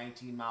 18,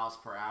 19 miles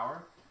per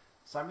hour.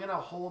 So I'm going to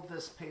hold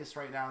this pace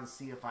right now and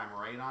see if I'm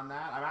right on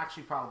that. I'm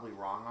actually probably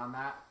wrong on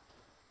that.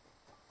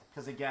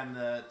 Because again,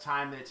 the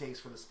time that it takes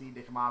for the speed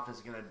to come off is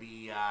going to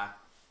be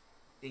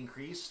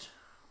increased.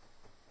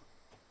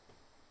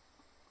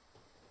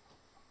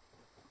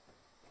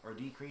 Or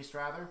decreased,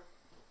 rather.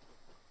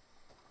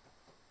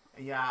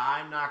 Yeah,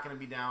 I'm not going to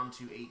be down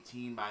to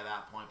 18 by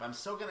that point. But I'm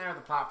still going to have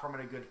the platform at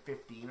a good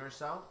 15 or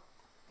so.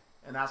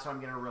 And that's when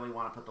I'm going to really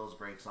want to put those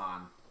brakes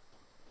on.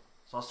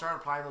 So I'll start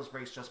applying those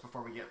brakes just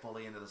before we get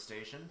fully into the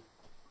station.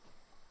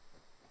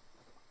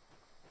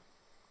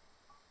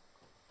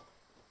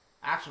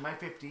 Actually, my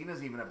 15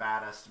 is even a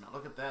bad estimate.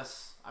 Look at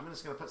this. I'm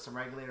just going to put some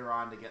regulator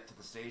on to get to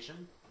the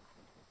station.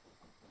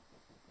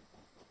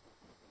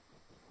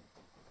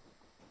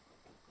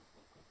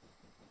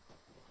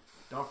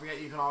 Don't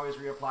forget you can always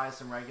reapply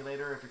some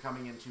regulator if you're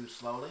coming in too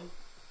slowly.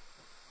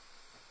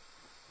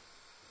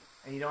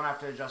 And you don't have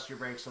to adjust your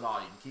brakes at all.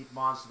 You can keep them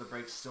on so the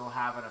brakes still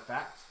have an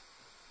effect.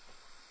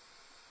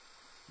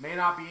 May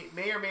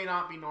or may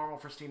not be normal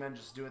for steam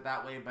engines to do it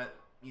that way, but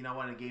you know,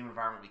 in a game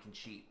environment we can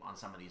cheat on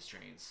some of these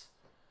trains.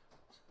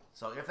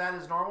 So if that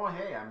is normal,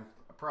 hey, I'm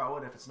a pro,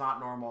 and if it's not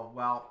normal,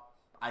 well,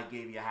 I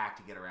gave you a hack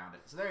to get around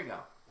it. So there you go.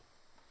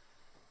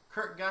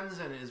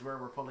 Kirkgunzeon is where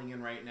we're pulling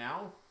in right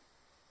now.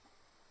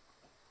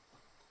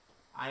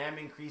 I am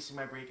increasing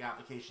my brake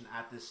application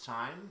at this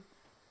time.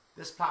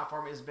 This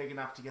platform is big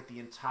enough to get the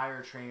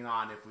entire train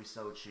on if we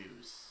so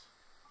choose.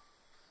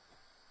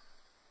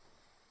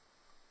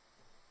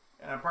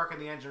 And I'm parking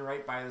the engine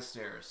right by the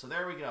stairs. So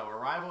there we go.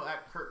 Arrival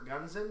at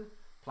Kirkgunzeon,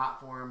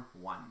 platform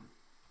 1.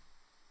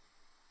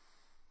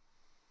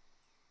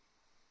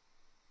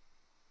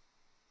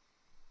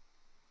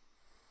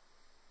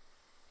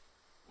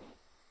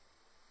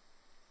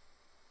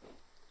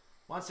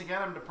 Once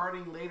again, I'm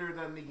departing later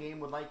than the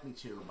game would like me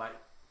to,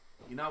 but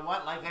you know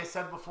what? Like I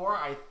said before,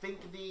 I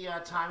think the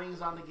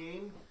timings on the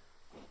game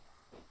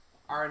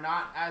are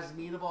not as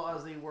meetable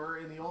as they were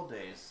in the old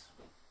days.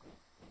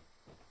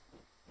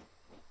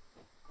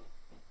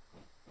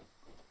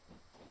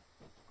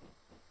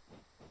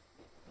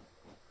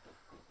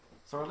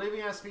 So we're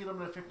leaving at a speed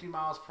limit of 50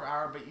 miles per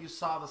hour, but you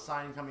saw the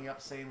sign coming up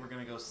saying we're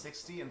going to go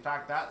 60. In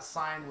fact, that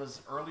sign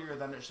was earlier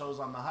than it shows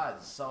on the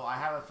HUD. So I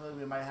have a feeling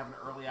we might have an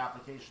early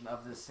application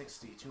of this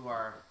 60 to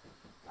our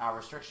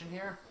restriction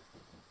here.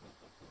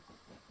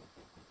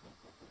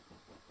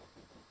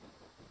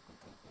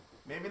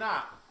 Maybe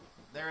not.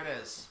 There it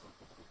is.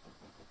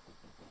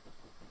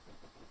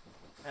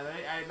 And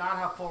I did not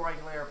have full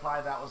regulator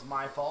applied. That was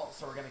my fault.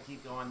 So we're going to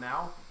keep going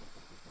now.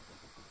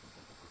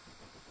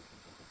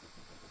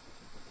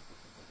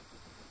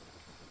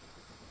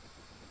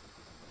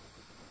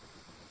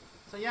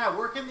 So yeah,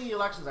 working the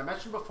elections. I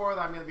mentioned before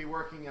that I'm going to be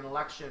working an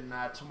election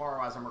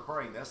tomorrow as I'm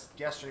recording this.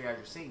 Yesterday as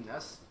you're seeing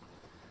this.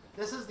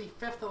 This is the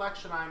 5th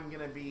election I'm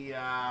going to be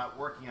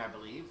working, I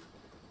believe.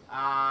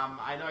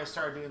 I know I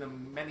started doing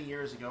them many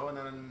years ago, and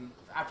then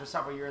after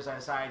several years I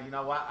decided, you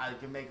know what, I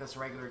can make this a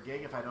regular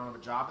gig if I don't have a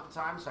job at the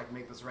time, so I can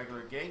make this a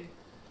regular gig.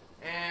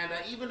 And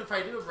even if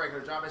I do have a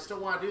regular job, I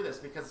still want to do this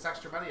because it's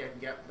extra money I can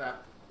get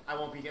that I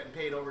won't be getting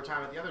paid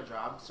overtime at the other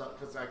job, so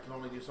because I can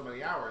only do so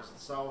many hours.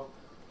 So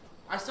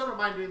I still don't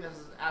mind doing this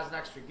as an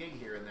extra gig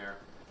here and there,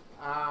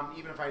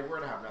 even if I were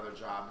to have another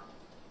job.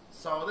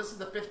 So this is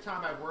the 5th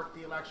time I've worked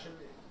the election.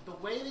 The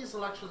way these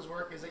elections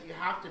work is that you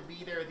have to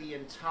be there the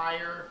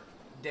entire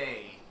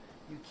day.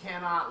 You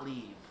cannot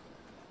leave.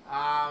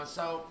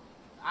 So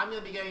I'm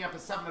going to be getting up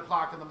at 7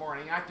 o'clock in the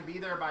morning. I have to be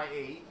there by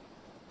 8.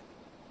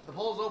 The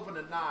polls open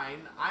at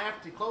 9. I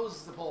have to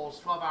close the polls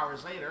 12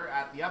 hours later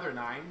at the other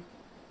 9.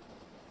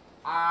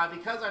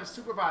 Because I'm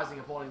supervising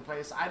a polling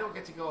place, I don't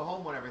get to go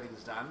home when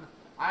everything's done.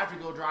 I have to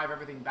go drive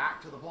everything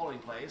back to the polling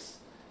place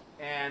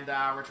and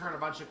return a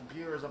bunch of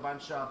computers, a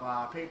bunch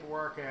of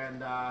paperwork,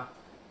 and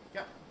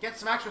get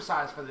some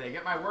exercise for the day.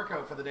 Get my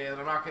workout for the day that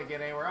I'm not going to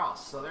get anywhere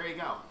else. So there you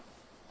go.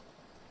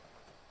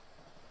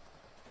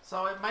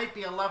 So it might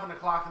be 11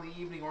 o'clock in the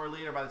evening or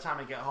later by the time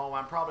I get home.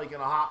 I'm probably going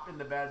to hop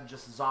into bed and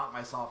just zonk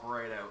myself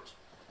right out.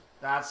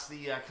 That's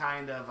the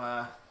kind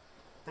of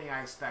thing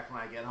I expect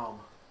when I get home.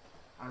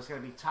 I'm just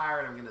going to be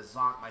tired. I'm going to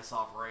zonk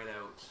myself right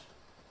out.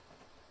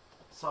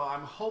 So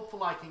I'm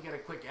hopeful I can get a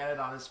quick edit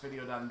on this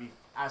video done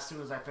as soon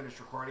as I finish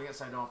recording it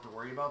so I don't have to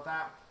worry about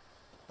that.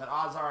 But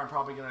odds are I'm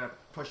probably going to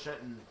push it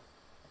and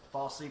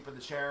fall asleep in the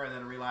chair and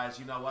then realize,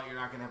 you know what, you're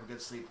not going to have a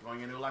good sleep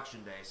going into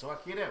election day. So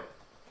what can you do?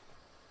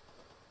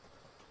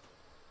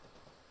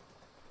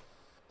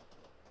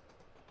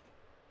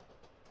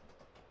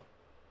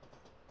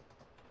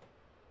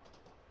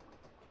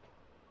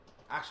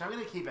 Actually, I'm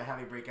going to keep a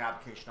heavy brake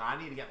application on.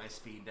 I need to get my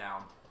speed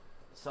down.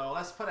 So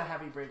let's put a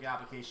heavy brake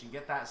application,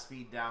 get that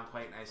speed down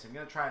quite nice. I'm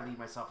going to try and leave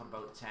myself at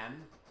about 10.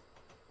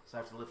 So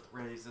I have to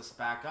raise this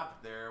back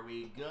up. There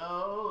we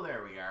go.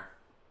 There we are.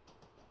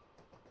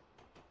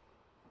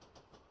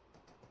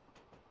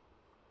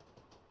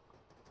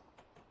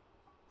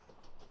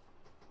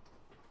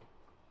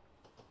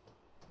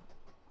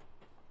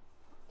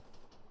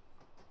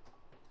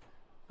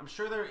 I'm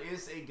sure there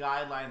is a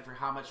guideline for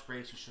how much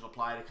brakes you should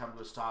apply to come to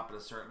a stop at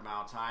a certain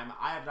amount of time.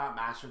 I have not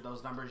mastered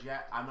those numbers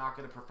yet. I'm not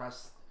going to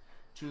profess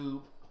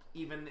to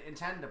even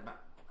intend to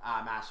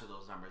master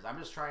those numbers. I'm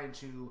just trying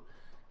to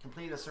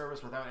complete a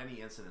service without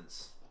any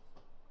incidents.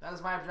 That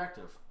is my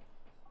objective.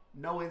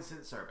 No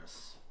incident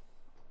service.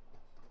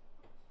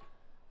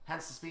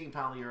 Hence the speeding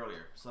penalty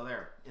earlier. So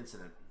there,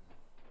 incident.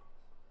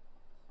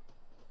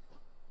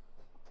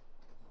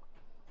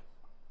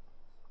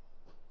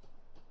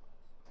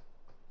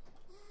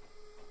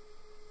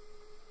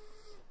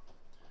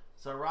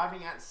 So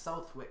arriving at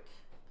Southwick,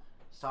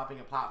 stopping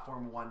at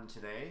platform 1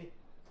 today.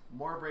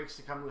 More brakes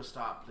to come to a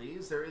stop,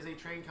 please. There is a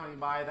train coming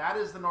by. That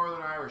is the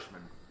Northern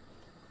Irishman.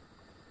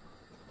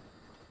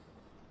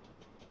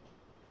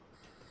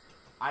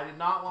 I did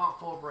not want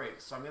full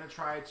brakes, so I'm going to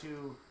try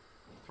to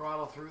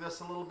throttle through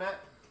this a little bit.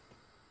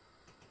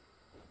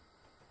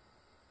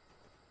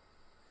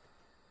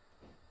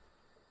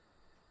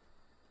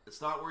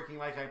 It's not working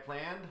like I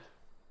planned.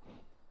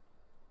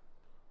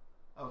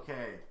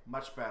 Okay,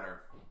 much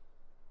better.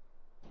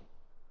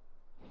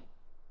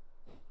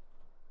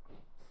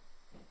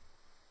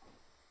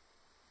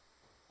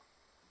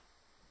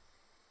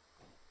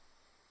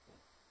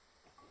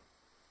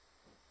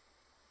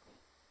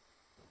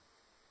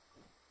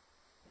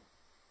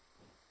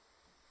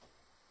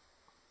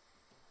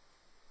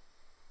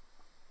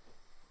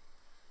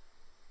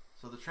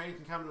 So the train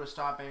can come to a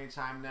stop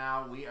anytime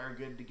now. We are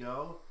good to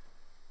go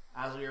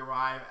as we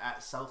arrive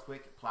at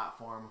Southwick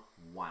Platform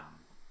 1.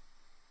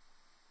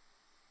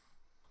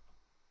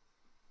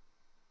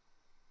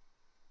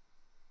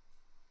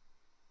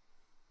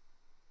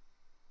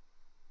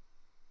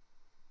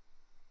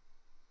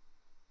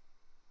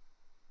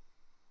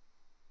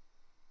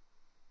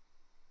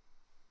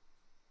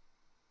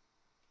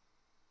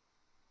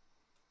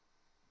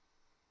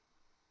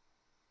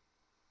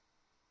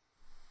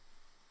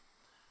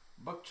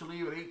 Booked to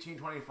leave at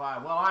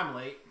 18:25. Well, I'm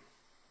late.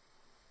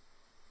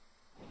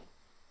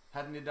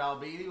 Heading to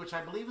Dalbeattie, which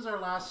I believe is our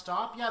last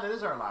stop. Yeah, that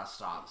is our last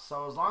stop.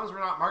 So as long as we're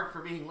not marked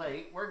for being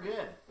late, we're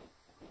good.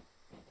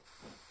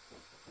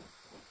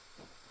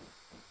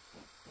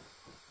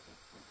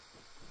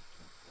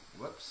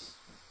 Whoops.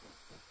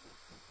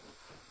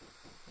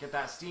 Get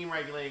that steam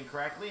regulating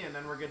correctly, and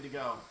then we're good to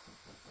go.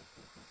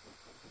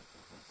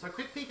 So a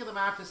quick peek at the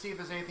map to see if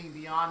there's anything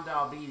beyond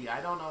Dalbeattie.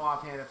 I don't know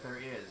offhand if there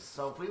is.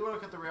 So if we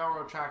look at the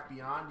railroad track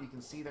beyond, you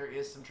can see there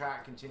is some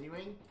track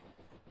continuing.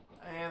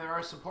 And there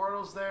are some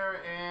portals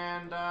there.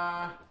 And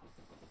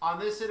on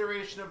this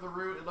iteration of the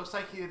route, it looks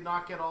like he did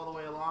not get all the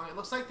way along. It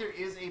looks like there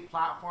is a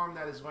platform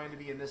that is going to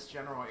be in this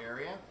general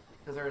area,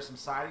 because there are some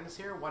sidings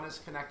here. One is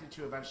connected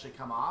to eventually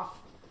come off.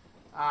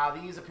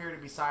 These appear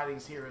to be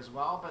sidings here as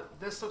well. But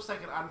this looks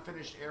like an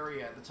unfinished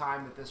area at the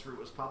time that this route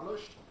was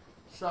published.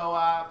 So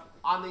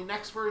on the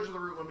next version of the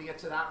route, when we get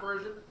to that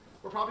version,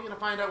 we're probably going to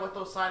find out what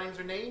those sidings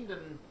are named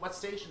and what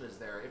station is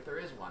there, if there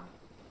is one.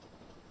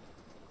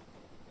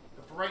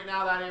 But for right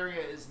now, that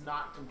area is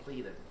not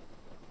completed.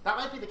 That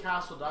might be the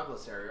Castle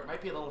Douglas area. It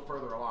might be a little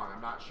further along.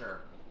 I'm not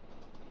sure.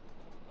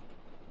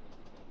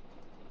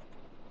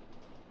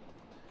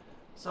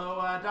 So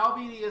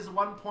Dalbeattie is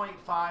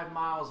 1.5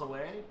 miles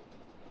away.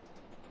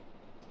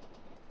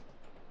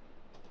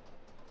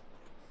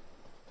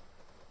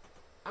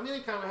 I'm going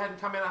to go ahead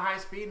and come in at high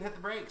speed and hit the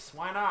brakes.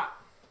 Why not?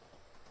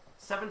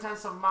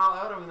 0.7 of a mile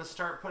out, I'm going to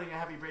start putting a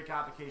heavy brake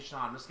application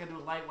on. I'm just going to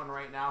do a light one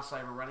right now so I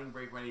have a running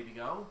brake ready to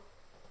go.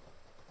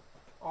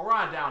 Oh, we're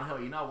on a downhill.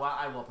 You know what?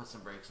 I will put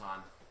some brakes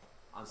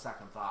on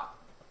second thought.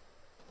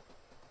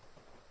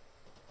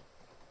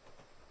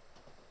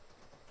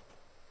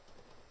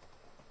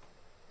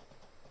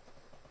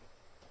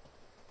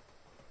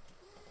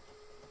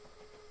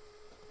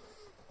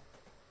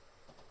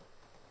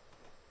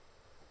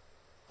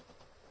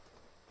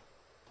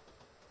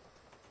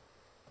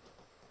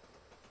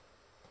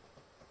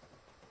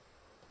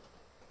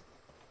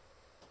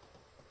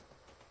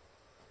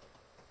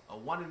 A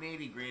 1 in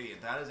 80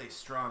 gradient. That is a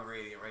strong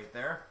gradient right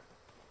there.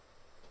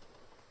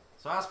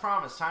 So as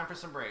promised, time for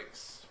some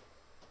brakes.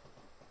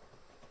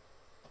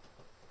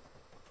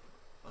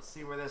 Let's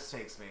see where this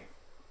takes me.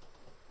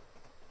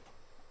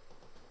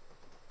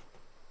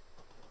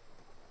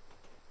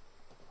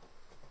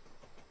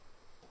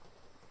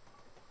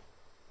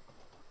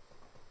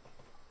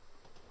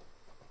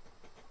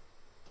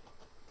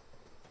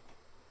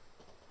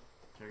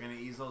 So we're going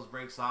to ease those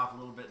brakes off a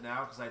little bit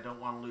now because I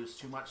don't want to lose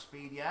too much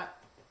speed yet.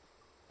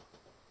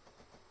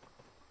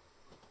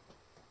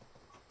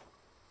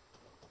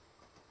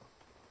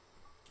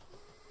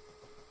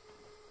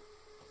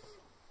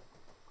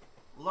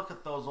 Look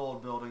at those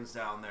old buildings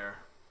down there.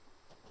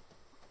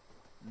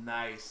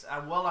 Nice.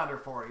 I'm well under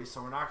 40,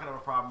 so we're not going to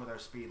have a problem with our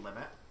speed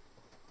limit.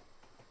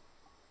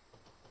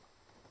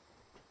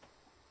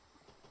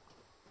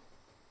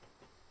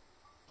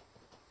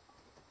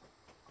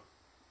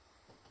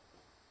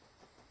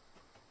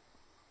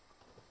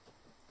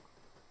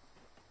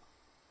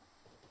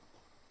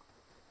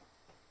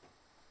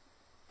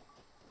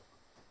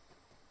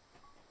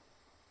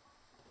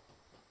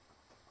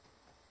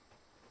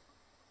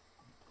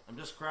 I'm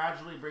just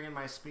gradually bringing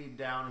my speed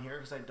down here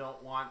because I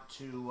don't want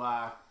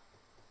to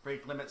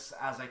break limits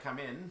as I come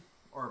in,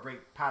 or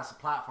break past the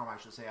platform,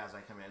 I should say, as I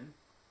come in.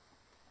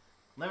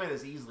 Limit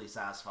is easily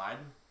satisfied.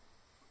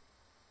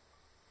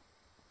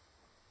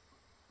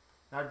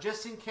 Now,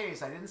 just in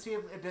case, I didn't see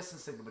a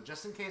distance signal, but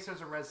just in case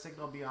there's a red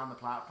signal beyond the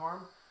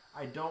platform,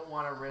 I don't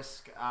want to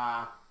risk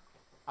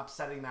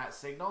upsetting that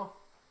signal.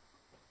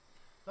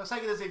 Looks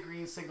like it is a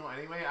green signal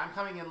anyway. I'm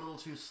coming in a little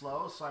too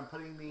slow, so I'm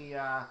putting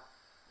the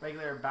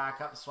regulator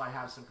back up so I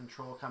have some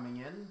control coming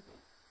in.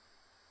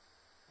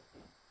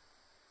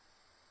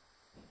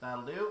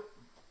 That'll do.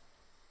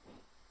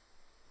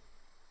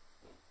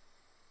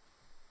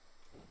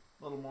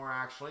 A little more,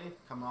 actually.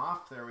 Come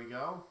off. There we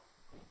go.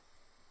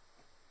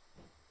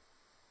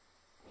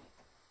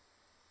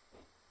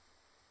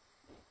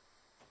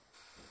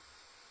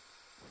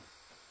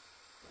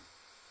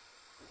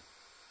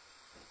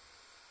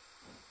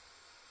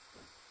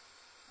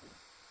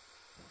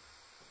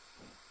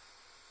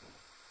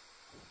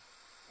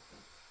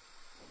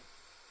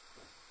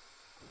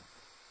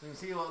 You can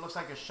see what looks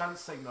like a shunt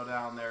signal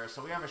down there.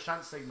 So we have a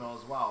shunt signal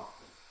as well.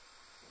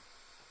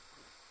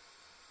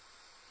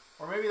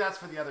 Or maybe that's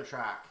for the other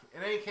track.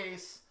 In any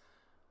case,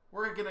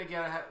 we're going to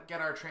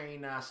get our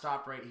train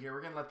stopped right here.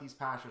 We're going to let these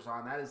passengers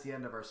on. That is the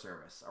end of our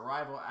service.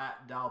 Arrival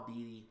at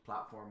Dalbeattie,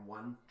 Platform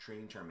 1,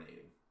 train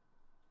terminating.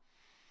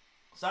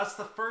 So that's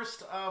the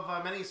first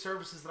of many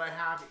services that I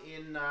have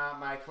in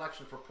my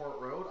collection for Port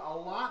Road. A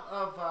lot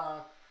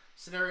of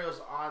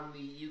scenarios on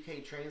the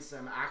UK train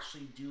sim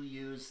actually do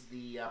use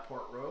the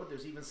Port Road.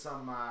 There's even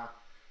some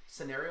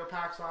scenario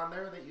packs on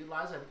there that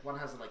utilize. I think one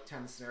has like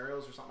 10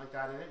 scenarios or something like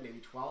that in it, maybe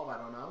 12, I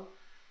don't know.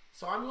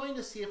 So I'm going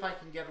to see if I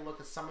can get a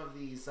look at some of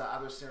these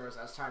other scenarios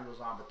as time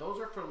goes on, but those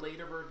are for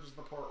later versions of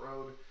the Port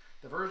Road.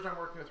 The version I'm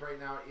working with right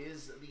now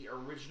is the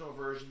original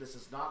version. This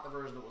is not the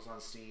version that was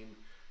on Steam.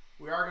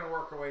 We are going to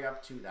work our way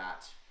up to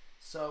that.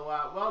 So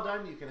well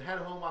done. You can head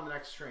home on the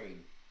next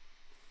train.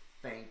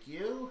 Thank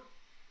you.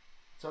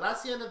 So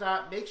that's the end of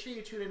that. Make sure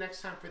you tune in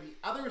next time for the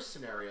other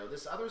scenario.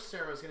 This other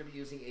scenario is going to be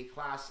using a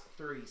Class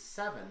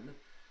 37.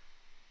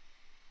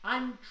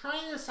 I'm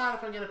trying to decide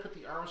if I'm going to put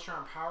the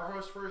Armstrong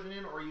Powerhouse version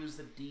in or use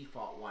the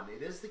default one.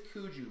 It is the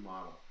Kuju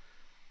model.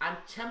 I'm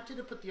tempted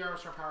to put the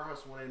Armstrong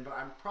Powerhouse one in, but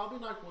I'm probably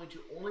not going to,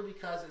 only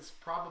because it's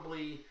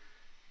probably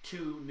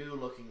too new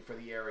looking for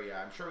the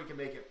area. I'm sure we can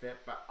make it fit,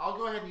 but I'll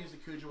go ahead and use the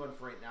Kuju one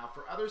for right now.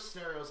 For other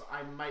scenarios,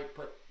 I might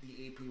put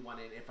the AP one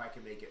in if I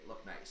can make it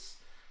look nice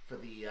for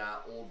the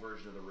old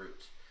version of the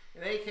route.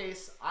 In any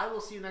case, I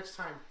will see you next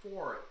time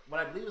for what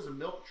I believe is a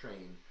milk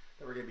train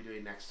that we're going to be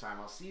doing next time.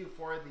 I'll see you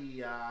for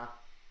the,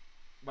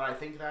 what I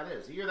think that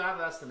is. Either that or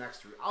that's the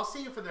next route. I'll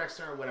see you for the next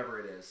scenario, whatever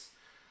it is.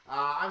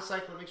 I'm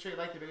Cyclone. Make sure you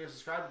like the video,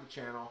 subscribe to the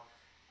channel.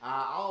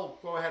 I'll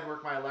go ahead and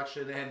work my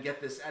election and get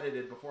this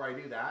edited before I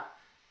do that.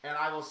 And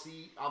I'll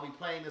be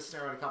playing this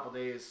scenario in a couple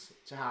days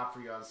to have for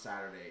you on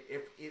Saturday.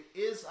 If it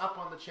is up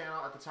on the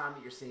channel at the time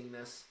that you're seeing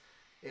this,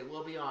 it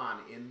will be on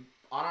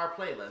our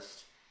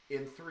playlist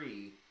in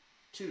 3,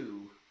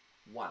 2,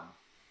 1.